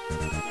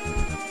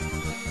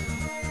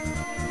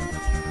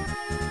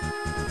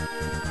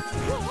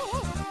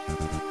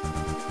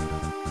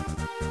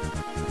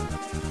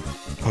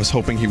 I was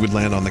hoping he would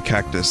land on the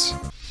cactus.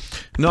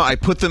 No, I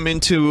put them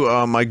into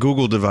my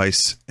Google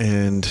device,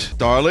 and...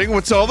 Darling,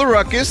 what's all the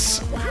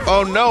ruckus?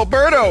 Oh no,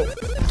 Birdo!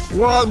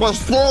 Why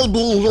must they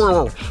be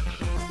here?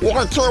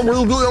 Why can't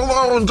we be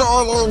alone,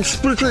 darling,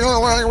 speaking a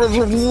language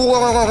of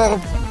love?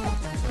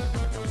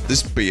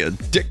 This be a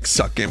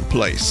dick-sucking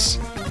place.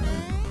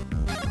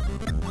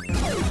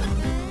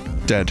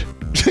 Dead.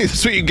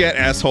 That's what you get,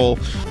 asshole.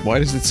 Why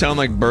does it sound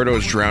like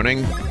Birdo's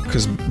drowning?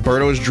 Because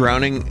Birdo's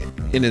drowning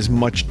in as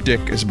much dick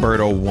as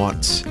Birdo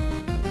wants.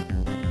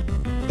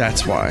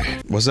 That's why.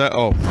 Was that?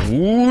 Oh.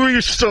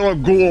 We shall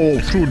go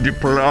to the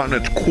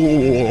planet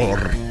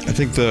core. I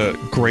think the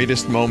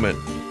greatest moment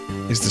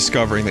is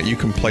discovering that you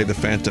can play the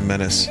Phantom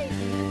Menace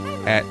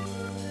at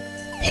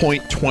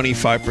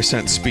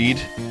 0.25% speed.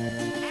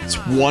 It's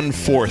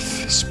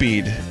 1/4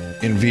 speed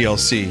in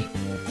VLC.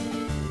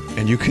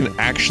 And you can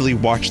actually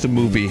watch the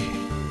movie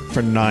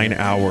for 9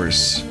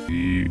 hours.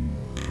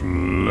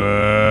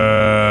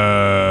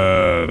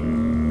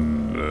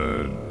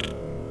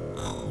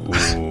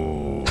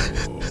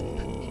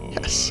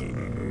 Yes.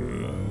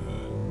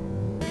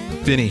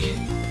 Vinny.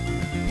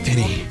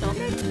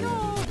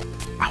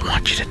 I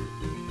want you to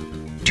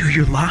do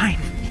your line.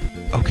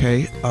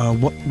 Okay,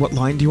 what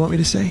line do you want me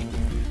to say?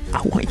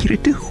 I want you to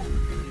do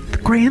the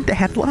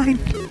granddad line.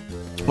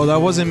 Oh,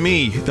 that wasn't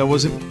me. That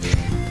wasn't...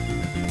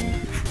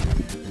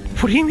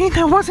 What do you mean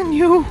that wasn't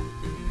you?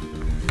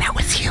 That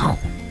was you.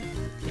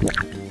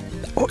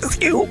 That was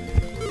you.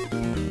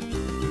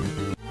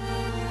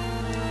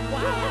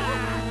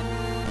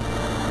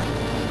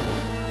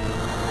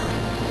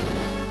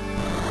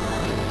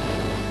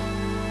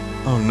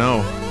 Oh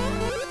no.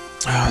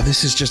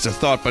 This is just a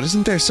thought, but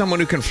isn't there someone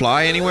who can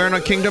fly anywhere in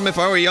our kingdom? If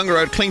I were younger,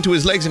 I'd cling to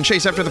his legs and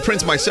chase after the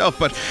prince myself,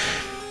 but...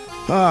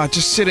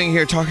 just sitting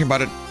here talking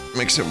about it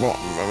makes it won't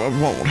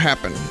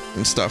happen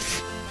and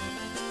stuff.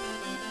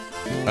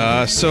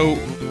 So...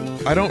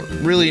 I don't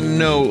really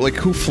know, like,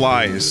 who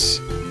flies?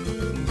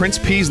 Prince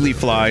Peasley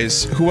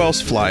flies. Who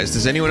else flies?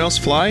 Does anyone else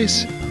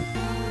flies?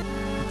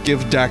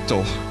 Give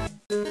Dactyl.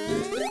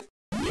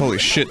 Holy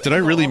shit, did I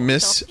really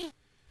miss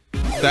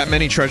that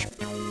many treasure-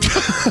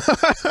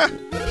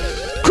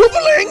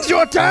 Koopalings,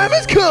 your time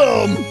has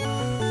come!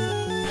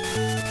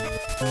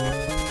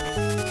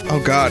 Oh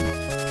god.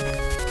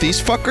 These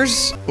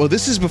fuckers? Well,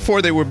 this is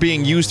before they were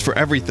being used for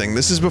everything.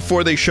 This is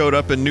before they showed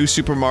up in New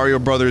Super Mario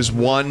Bros.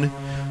 1,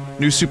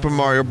 New Super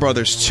Mario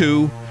Bros.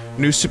 2,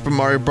 New Super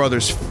Mario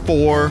Bros.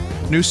 4,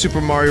 New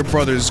Super Mario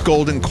Bros.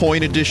 Golden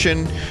Coin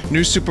Edition,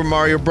 New Super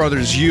Mario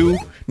Bros. U,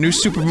 New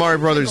Super Mario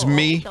Bros.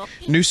 Me,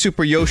 New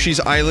Super Yoshi's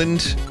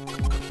Island.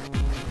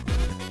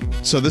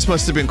 So this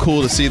must have been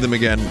cool to see them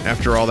again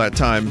after all that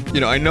time. You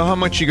know, I know how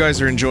much you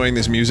guys are enjoying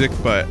this music,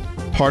 but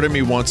part of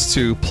me wants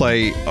to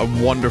play a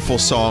wonderful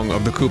song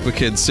of the Koopa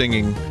Kid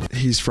singing.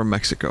 He's from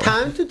Mexico.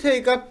 Time to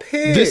take a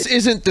piss. This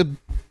isn't the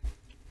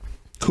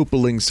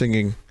Koopaling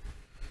singing.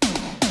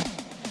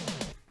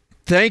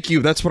 Thank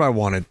you, that's what I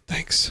wanted.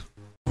 Thanks.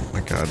 Oh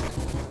my god.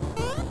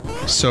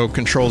 So,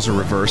 controls are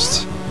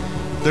reversed.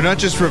 They're not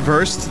just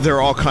reversed, they're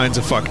all kinds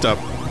of fucked up.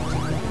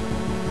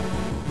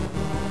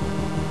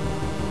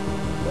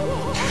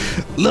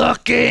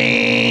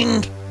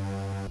 Looking!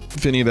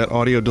 Vinny, that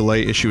audio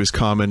delay issue is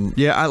common.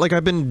 Yeah,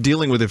 I've been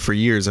dealing with it for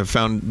years. I've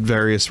found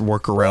various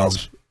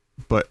workarounds.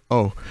 But,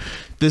 oh.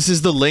 This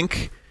is the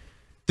link.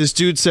 This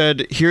dude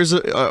said, here's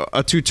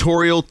a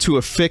tutorial to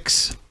a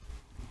fix...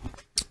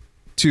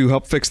 to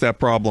help fix that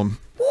problem.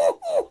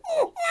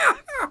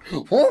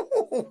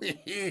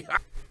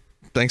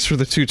 Thanks for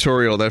the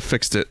tutorial, that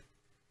fixed it.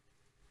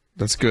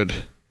 That's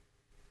good.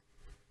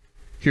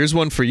 Here's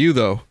one for you,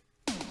 though.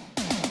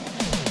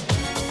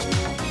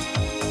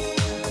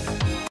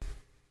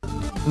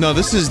 No,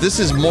 this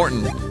is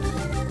Morton.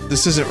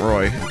 This isn't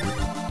Roy.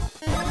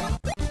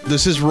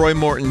 This is Roy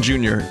Morton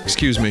Jr.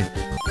 Excuse me.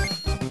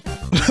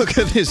 Look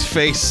at his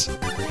face.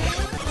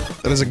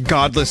 That is a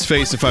godless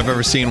face if I've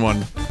ever seen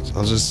one. So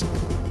I'll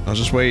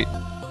just wait.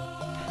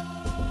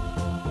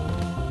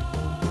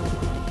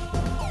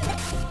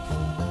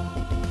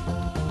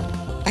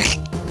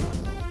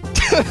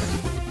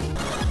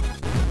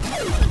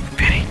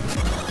 Vinny,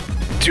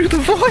 do the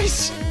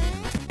voice!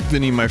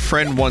 Vinny, my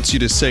friend wants you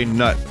to say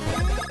nut.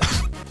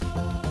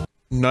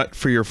 Nut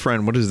for your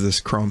friend. What is this,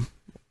 Crumb?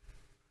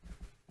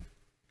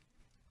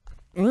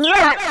 Wait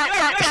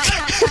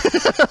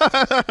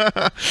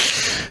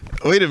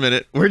a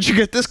minute. Where'd you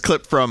get this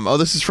clip from? Oh,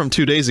 this is from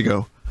 2 days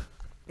ago.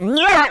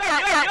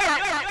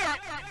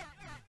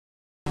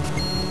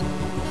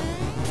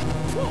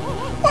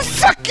 Oh,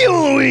 fuck you,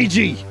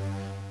 Luigi!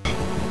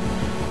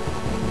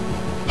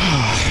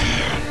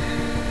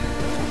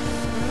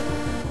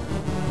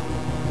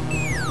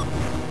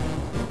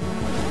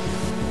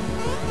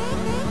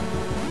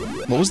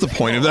 What was the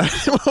point of that?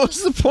 What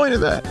was the point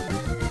of that?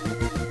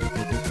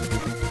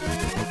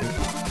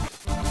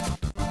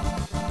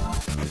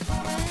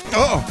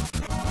 Oh!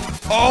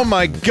 Oh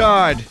my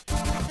god!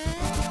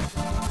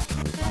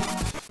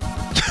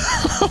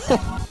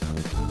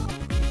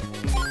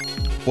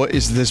 What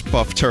is this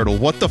buff turtle?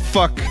 What the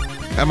fuck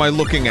am I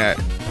looking at?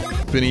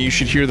 Vinny, you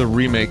should hear the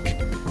remake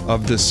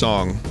of this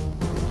song.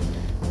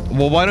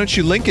 Well, why don't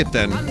you link it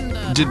then?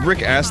 Did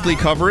Rick Astley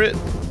cover it?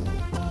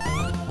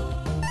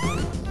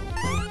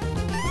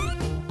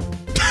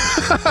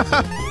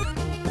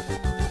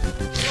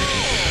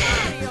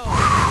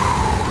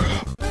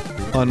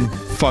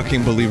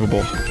 Unfucking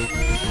believable.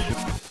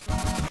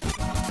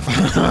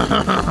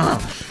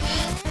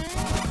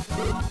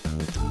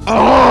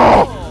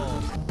 Oh!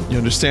 You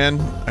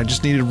understand? I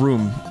just needed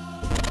room.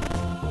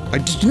 I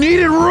just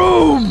needed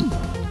room!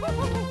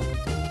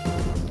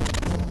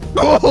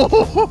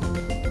 Oh!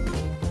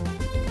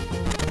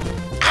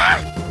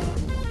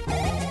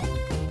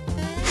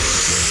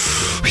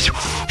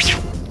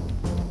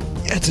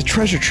 Yeah, it's a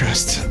treasure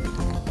chest.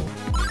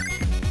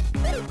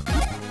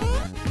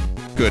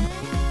 Good.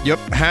 Yep,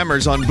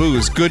 hammers on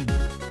booze. Good.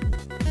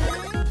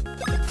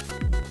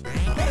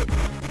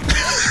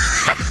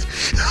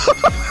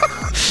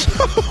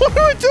 What am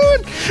I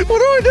doing?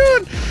 What am I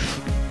doing?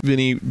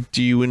 Vinny,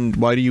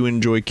 why do you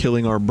enjoy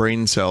killing our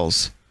brain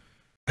cells?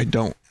 I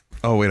don't.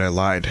 Oh wait, I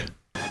lied.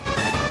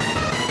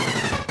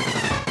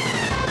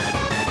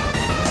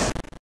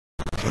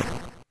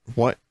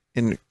 What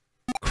in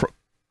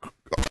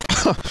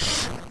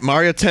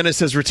Mario Tennis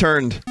has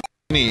returned.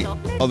 Vinny,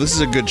 oh, this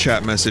is a good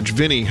chat message.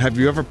 Vinny, have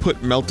you ever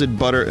put melted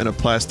butter in a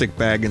plastic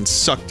bag and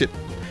sucked it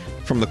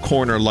from the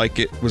corner like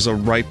it was a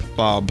ripe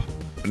bob?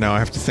 Now I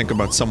have to think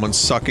about someone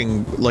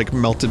sucking, like,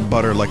 melted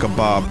butter like a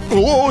bob.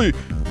 Oi!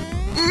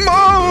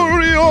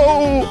 Mario!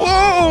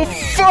 Oh,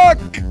 fuck!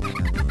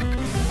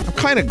 I'm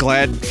kinda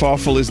glad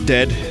Fawful is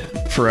dead.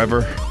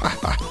 Forever.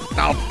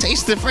 I'll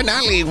taste the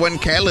finale when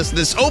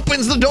carelessness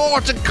opens the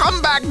door to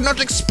comeback not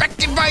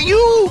expected by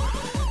you!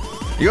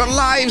 Your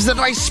lives that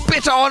I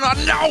spit on are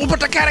now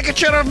but a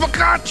caricature of a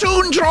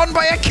cartoon drawn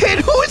by a kid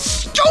who is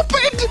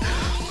stupid!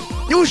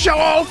 You shall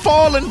all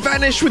fall and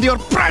vanish with your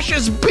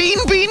precious Bean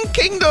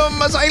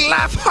Kingdom as I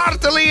laugh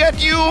heartily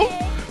at you!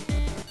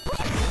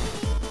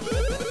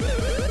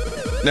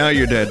 Now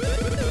you're dead.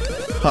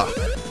 Huh.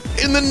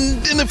 In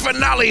the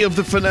finale of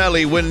the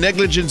finale, when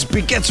negligence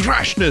begets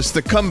rashness,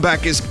 the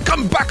comeback is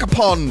come back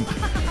upon!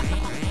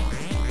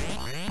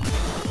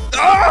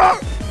 Ah!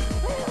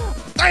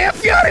 I have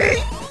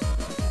fury!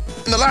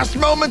 In the last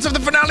moments of the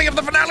finale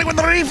when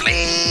the reef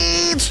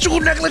leads to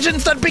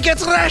negligence that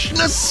begets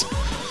rashness.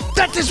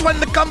 That is when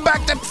the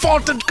comeback that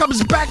faltered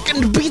comes back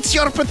and beats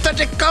your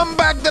pathetic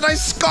comeback that I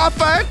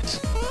scoff at.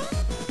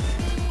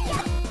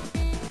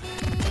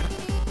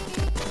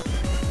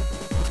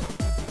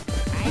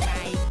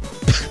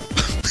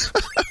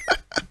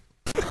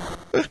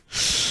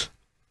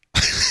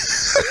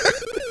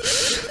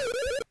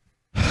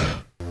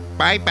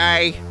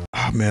 Bye-bye.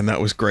 Oh man, that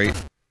was great.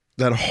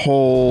 That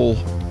whole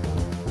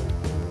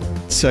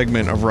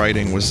segment of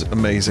writing was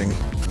amazing.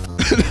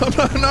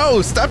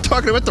 No, stop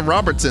talking about the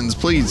Robertsons,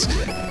 please.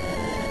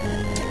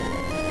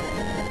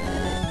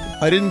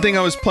 I didn't think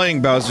I was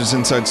playing Bowser's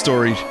Inside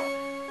Story.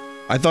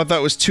 I thought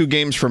that was 2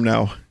 games from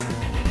now.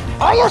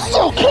 Are you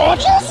still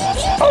conscious?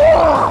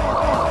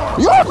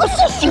 You're the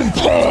system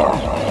pair!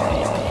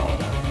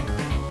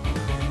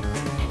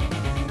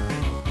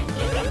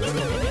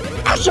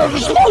 I shall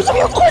dispose of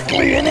you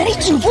quickly and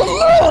eat you for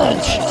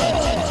lunch!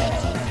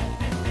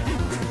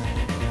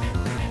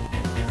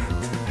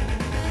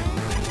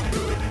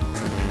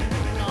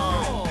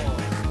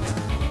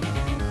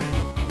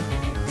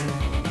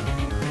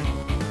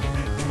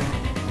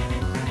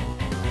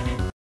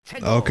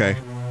 Okay.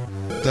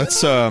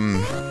 That's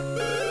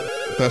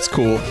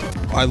cool.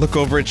 I look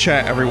over at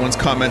chat, everyone's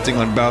commenting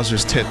on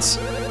Bowser's tits.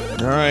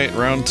 Alright,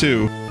 round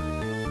 2.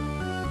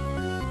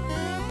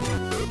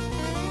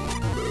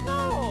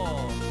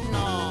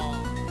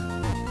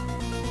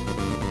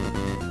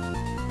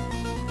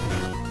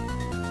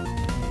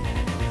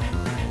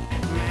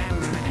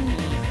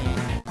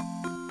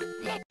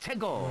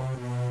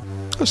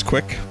 That was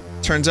quick.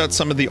 Turns out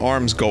some of the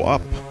arms go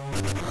up.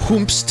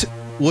 Whomst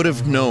would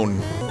have known.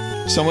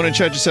 Someone in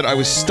chat just said I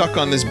was stuck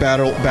on this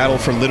battle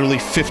for literally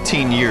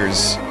 15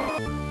 years.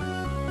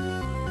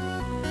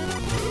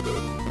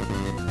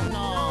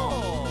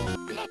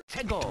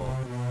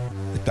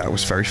 That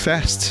was very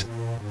fast.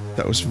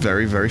 That was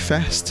very, very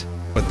fast.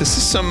 But this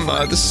is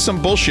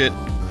some bullshit.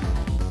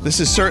 This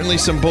is certainly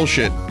some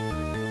bullshit.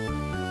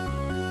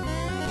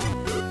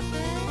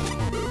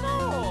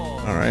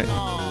 Alright.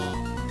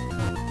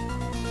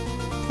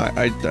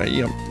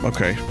 Yeah,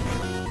 okay.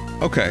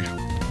 Okay.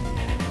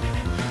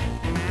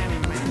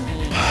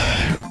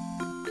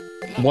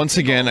 Once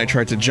again, I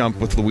tried to jump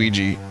with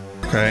Luigi.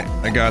 Okay,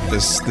 I got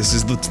this. This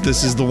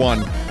is the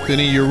one.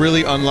 Vinny, you're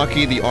really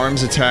unlucky. The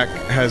arms attack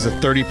has a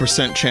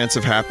 30% chance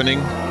of happening.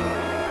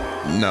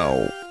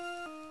 No.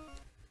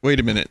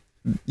 Wait a minute.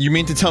 You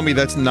mean to tell me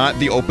that's not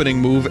the opening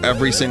move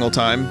every single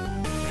time?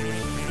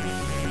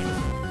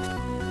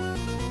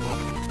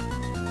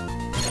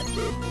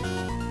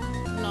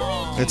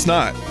 It's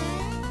not.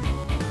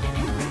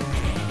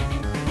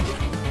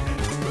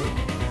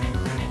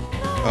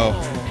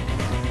 Oh.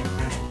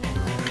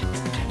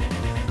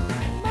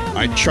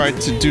 I tried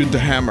to do the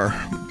hammer.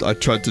 I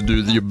tried to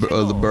do the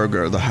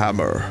burger, the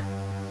hammer.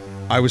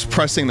 I was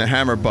pressing the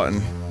hammer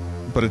button,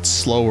 but it's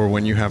slower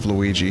when you have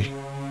Luigi.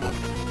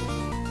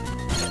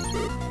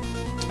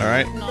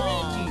 Alright.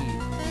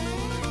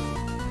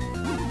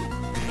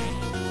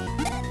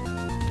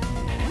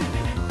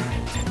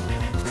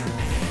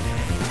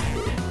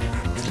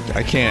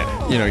 I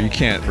can't, you know, you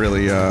can't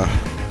really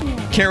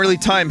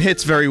time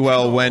hits very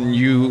well when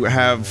you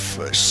have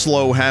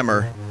slow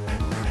hammer.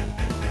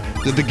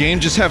 Did the game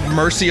just have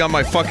mercy on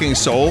my fucking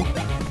soul?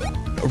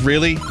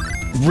 Really?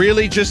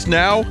 Really just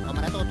now?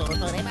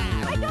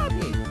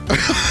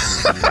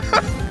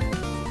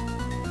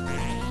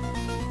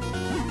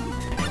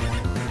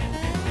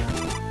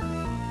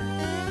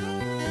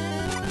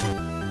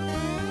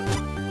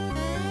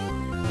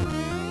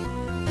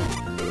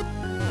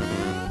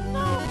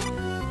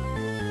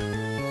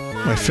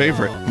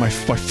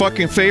 My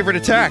fucking favorite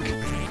attack.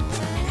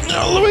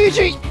 No,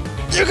 Luigi!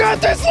 You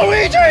got this,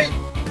 Luigi!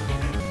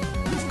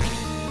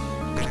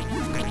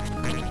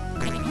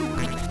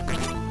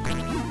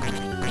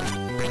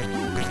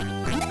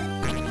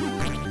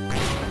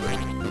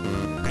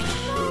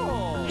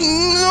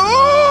 No!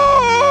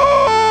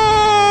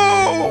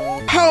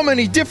 How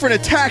many different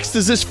attacks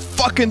does this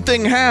fucking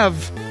thing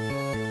have?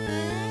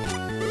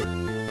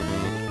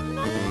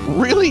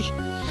 Really?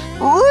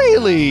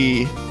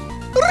 Really?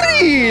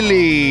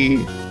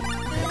 Really?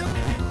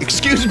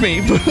 Excuse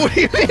me, but what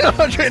do you mean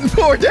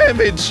 104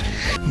 damage?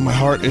 My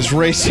heart is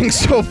racing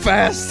so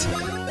fast.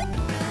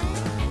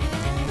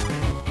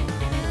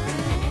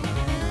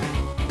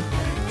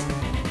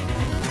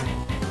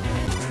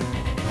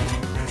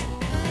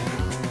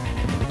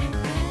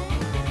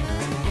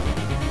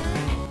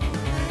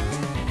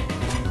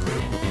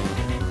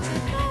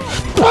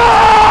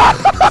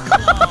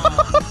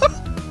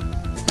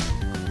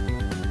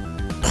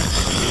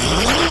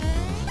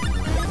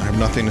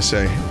 Nothing to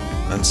say,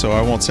 and so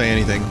I won't say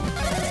anything.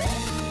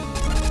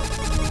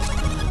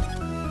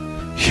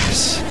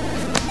 Yes.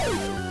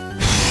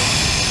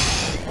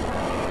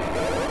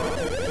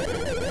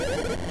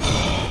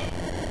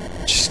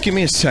 Just give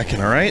me a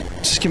second, alright?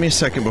 Just give me a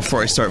second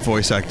before I start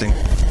voice acting.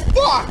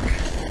 Fuck!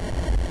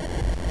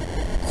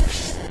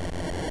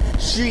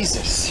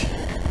 Jesus.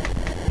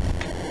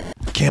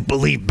 can't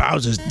believe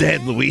Bowser's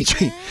dead,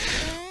 Luigi.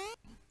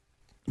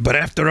 But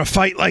after a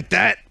fight like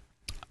that,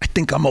 I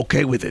think I'm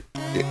okay with it.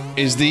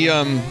 Is the,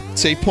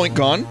 save point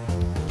gone?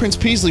 Prince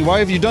Peasley, why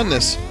have you done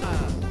this?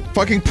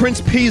 Fucking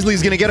Prince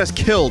Peasley's gonna get us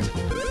killed.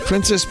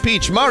 Princess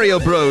Peach, Mario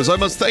Bros, I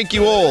must thank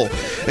you all.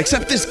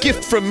 Accept this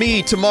gift from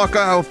me to mark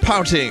our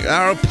parting.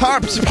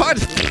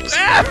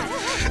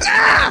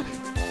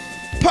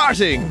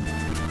 Parting!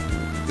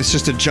 It's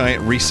just a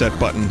giant reset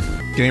button.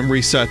 Game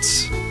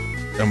resets,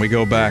 and we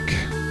go back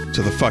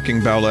to the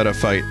fucking Bowletta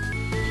fight.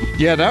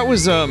 Yeah, that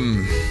was a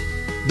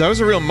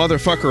real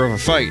motherfucker of a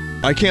fight.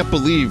 I can't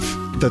believe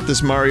that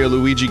this Mario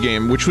Luigi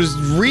game, which was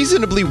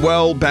reasonably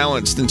well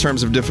balanced in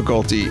terms of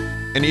difficulty,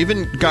 and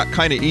even got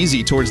kinda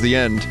easy towards the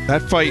end,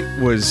 that fight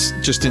was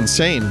just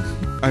insane.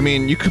 I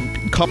mean, you could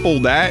couple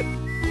that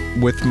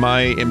with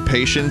my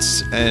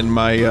impatience and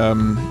my,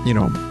 you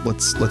know,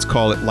 let's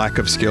call it lack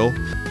of skill.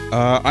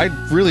 I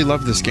really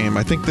love this game.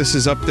 I think this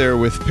is up there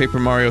with Paper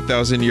Mario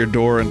Thousand Year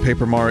Door and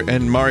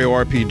Mario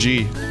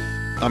RPG.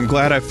 I'm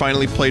glad I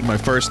finally played my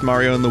first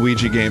Mario and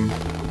Luigi game.